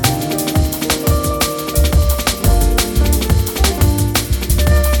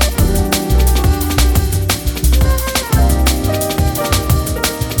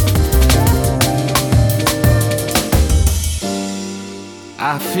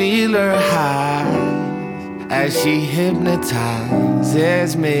 I feel her high as she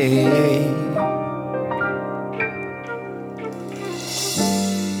hypnotizes me,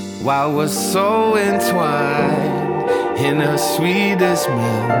 while we're so entwined in her sweetest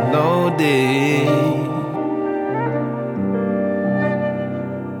melody.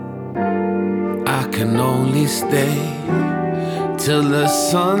 I can only stay till the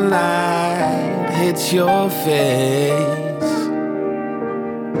sunlight hits your face.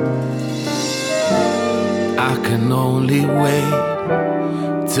 I can only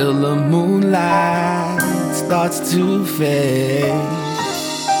wait till the moonlight starts to fade.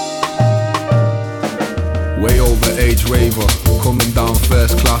 Way over age raver, coming down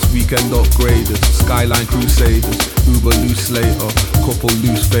first class weekend upgraders, Skyline Crusaders, Uber loose later, couple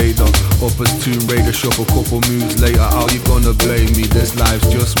loose fader, uppers Tomb Raider shuffle couple moves later. How you gonna blame me? This life's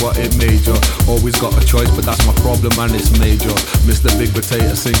just what it made you. Always got a choice, but that's my problem and it's major. Mr. Big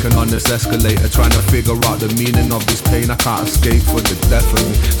Potato sinking on this escalator, trying to figure out the meaning of this pain. I can't escape for the death of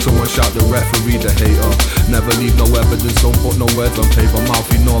me. Someone shout the referee, the hater. Never leave no evidence, don't put no words on paper.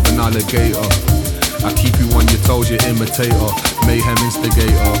 Mouthy northern alligator. I keep you on your toes, you imitator, mayhem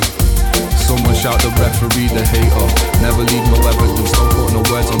instigator. Someone shout the referee, the hater. Never leave no evidence, don't put no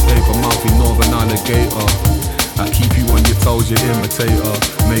words on paper. Mouthy northern alligator. I keep you on your toes, you imitator,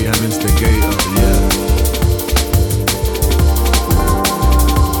 mayhem instigator, yeah.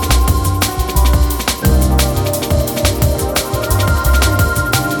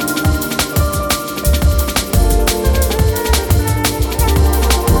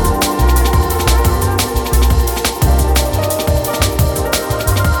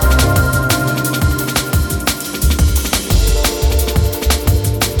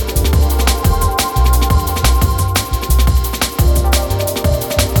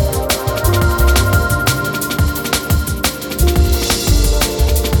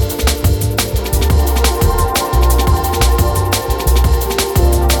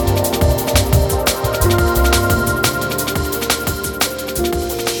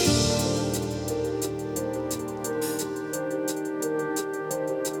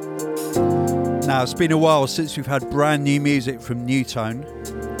 Now, it's been a while since we've had brand new music from Newtone.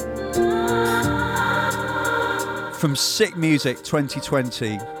 From Sick Music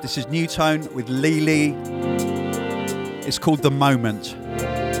 2020, this is Newtone with Lily. It's called The Moment.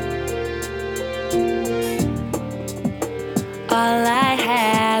 All I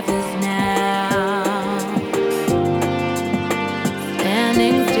have is now,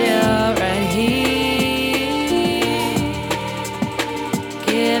 standing still right here,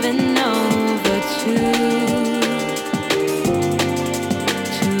 giving over to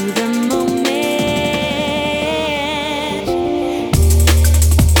the moment.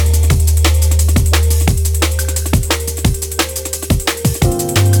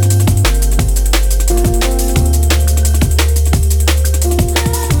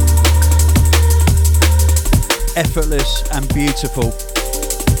 Effortless and beautiful.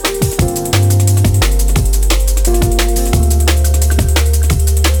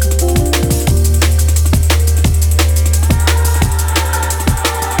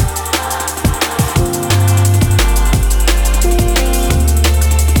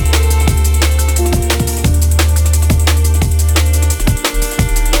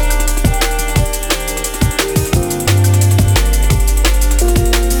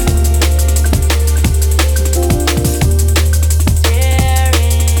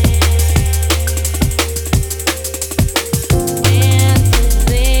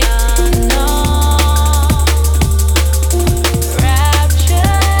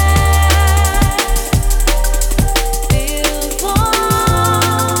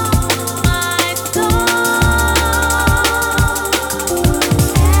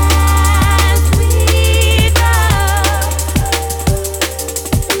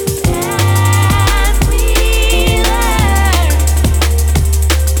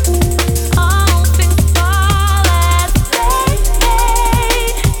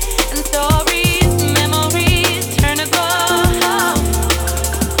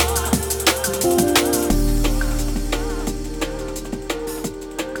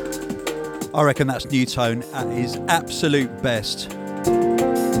 I reckon that's New Tone at his absolute best.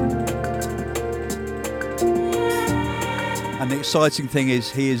 And the exciting thing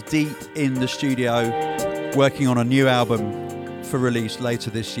is he is deep in the studio working on a new album for release later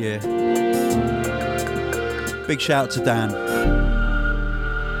this year. Big shout out to Dan.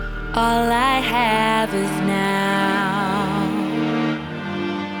 All I have is now,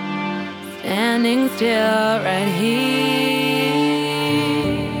 standing still right here,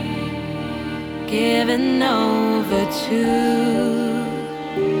 giving over to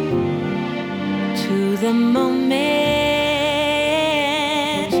the moment.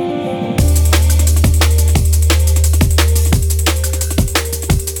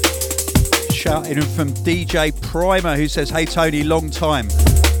 Shouting from DJ Primer, who says, "Hey Tony, long time.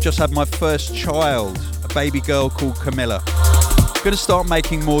 Just had my first child, a baby girl called Camilla. Gonna start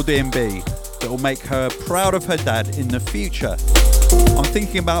making more D&B that will make her proud of her dad in the future. I'm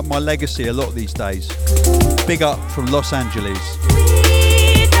thinking about my legacy a lot these days. Big up from Los Angeles."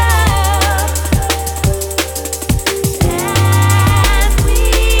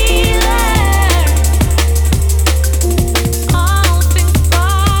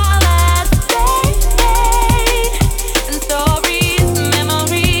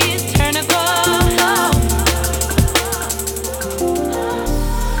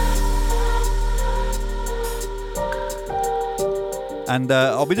 And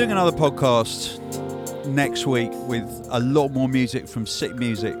I'll be doing another podcast next week with a lot more music from Sick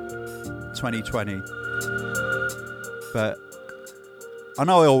Music 2020. But I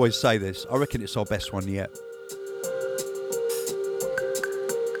know I always say this, I reckon it's our best one yet.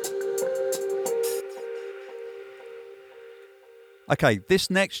 Okay, this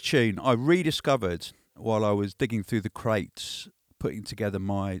next tune I rediscovered while I was digging through the crates, putting together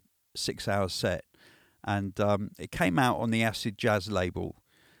my 6-hour set. And it came out on the Acid Jazz label,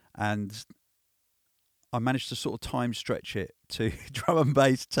 and I managed to sort of time stretch it to drum and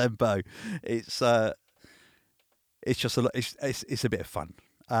bass tempo. It's just it's a bit of fun.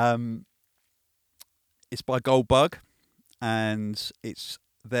 It's by Goldbug, and it's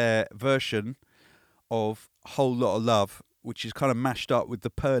their version of Whole Lot of Love, which is kind of mashed up with the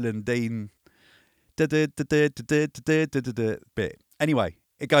Pearl and Dean bit. Anyway,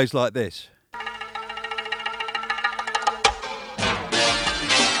 it goes like this.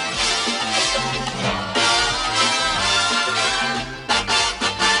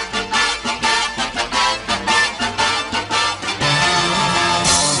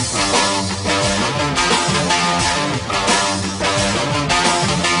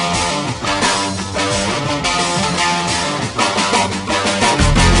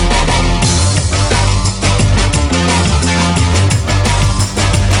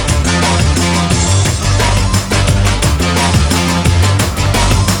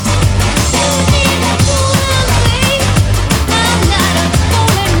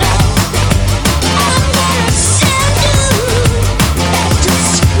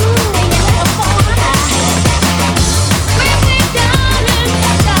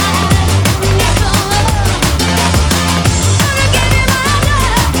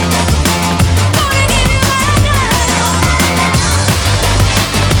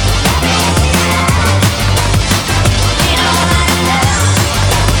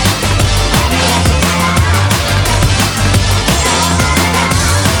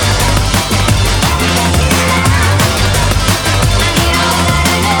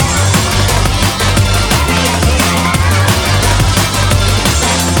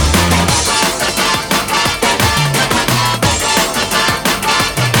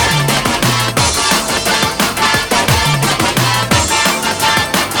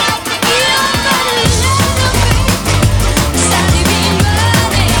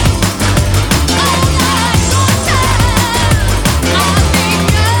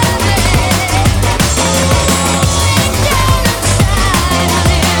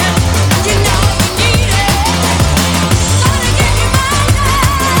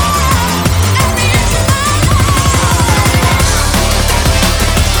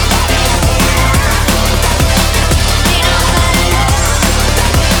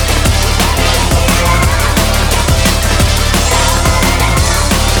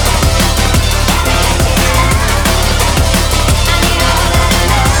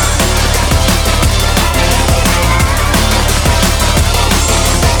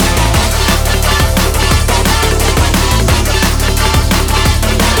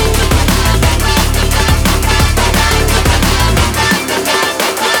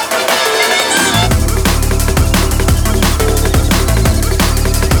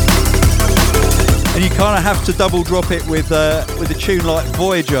 kind of have to double drop it with a tune like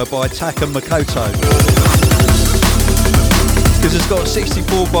Voyager by Taka Makoto, because it's got a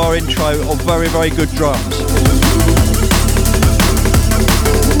 64 bar intro of very, very good drums.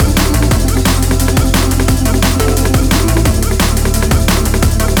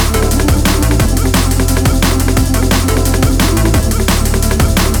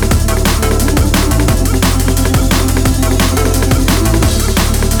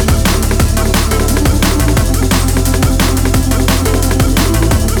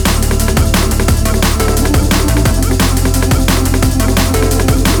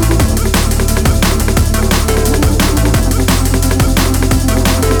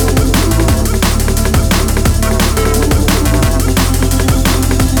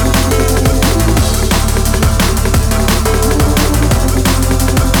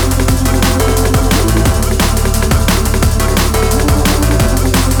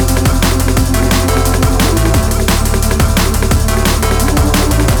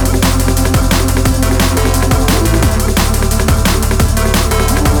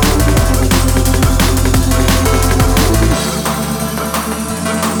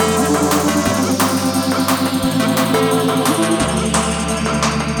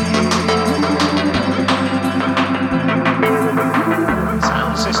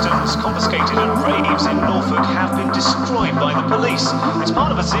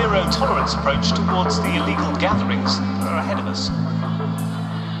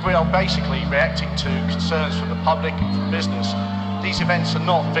 Events are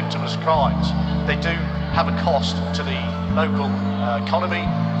not victimless crimes. They do have a cost to the local economy,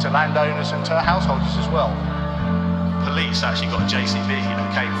 to landowners and to householders as well. Police actually got a JCB and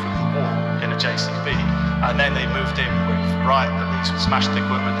came through the wall in a JCB, and then they moved in with riot police, smashed the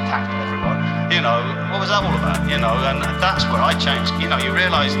equipment, attacked everyone. You know, what was that all about? You know, and that's where I changed. You know, you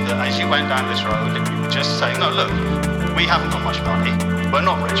realise that as you went down this road and you were just saying, no, look, we haven't got much money, we're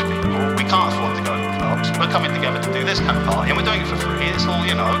not rich people, we can't afford to go to the clubs, we're coming together to do this kind of party, and we're doing it for free. It's all,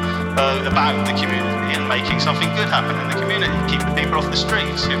 you know, about the community and making something good happen in the community, keeping people off the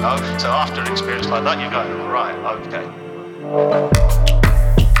streets, you know. So after an experience like that, you go, right, okay.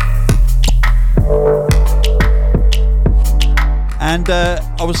 And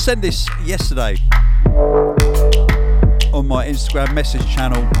I was sent this yesterday on my Instagram message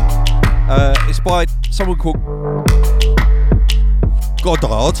channel. It's by someone called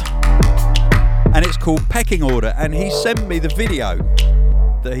Goddard, and it's called Pecking Order, and he sent me the video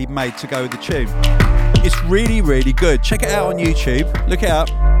that he made to go with the tune. It's really, really good. Check it out on YouTube. Look it up.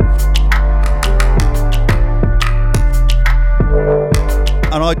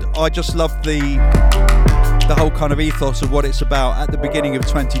 And I just love the whole kind of ethos of what it's about at the beginning of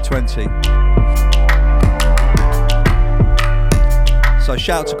 2020. So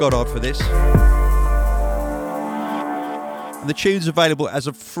shout out to Goddard for this. And the tune's available as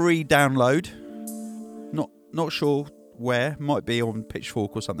a free download. Not sure where. Might be on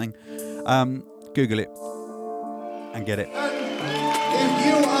Pitchfork or something. Google it and get it. If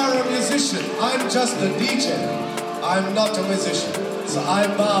you are a musician, I'm just a DJ. I'm not a musician. So I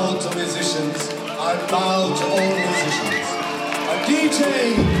bow to musicians. I bow to all musicians. A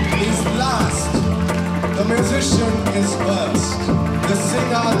DJ is last. The musician is first. The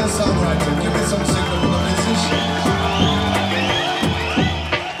singer, the songwriter. Give me some singer for the musician.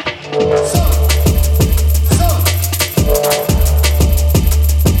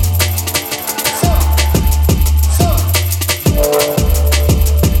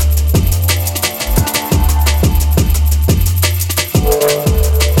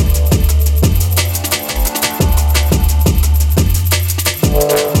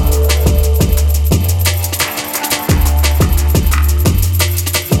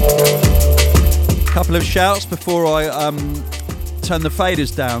 Of shouts before I turn the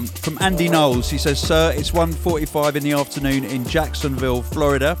faders down. From Andy Knowles, he says, sir, it's 1:45 in the afternoon in Jacksonville,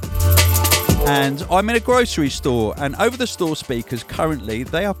 Florida, and I'm in a grocery store, and over the store speakers currently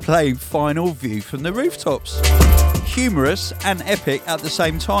they are playing Final View from the Rooftops. Humorous and epic at the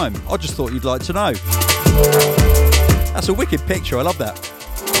same time. I just thought you'd like to know. That's a wicked picture, I love that.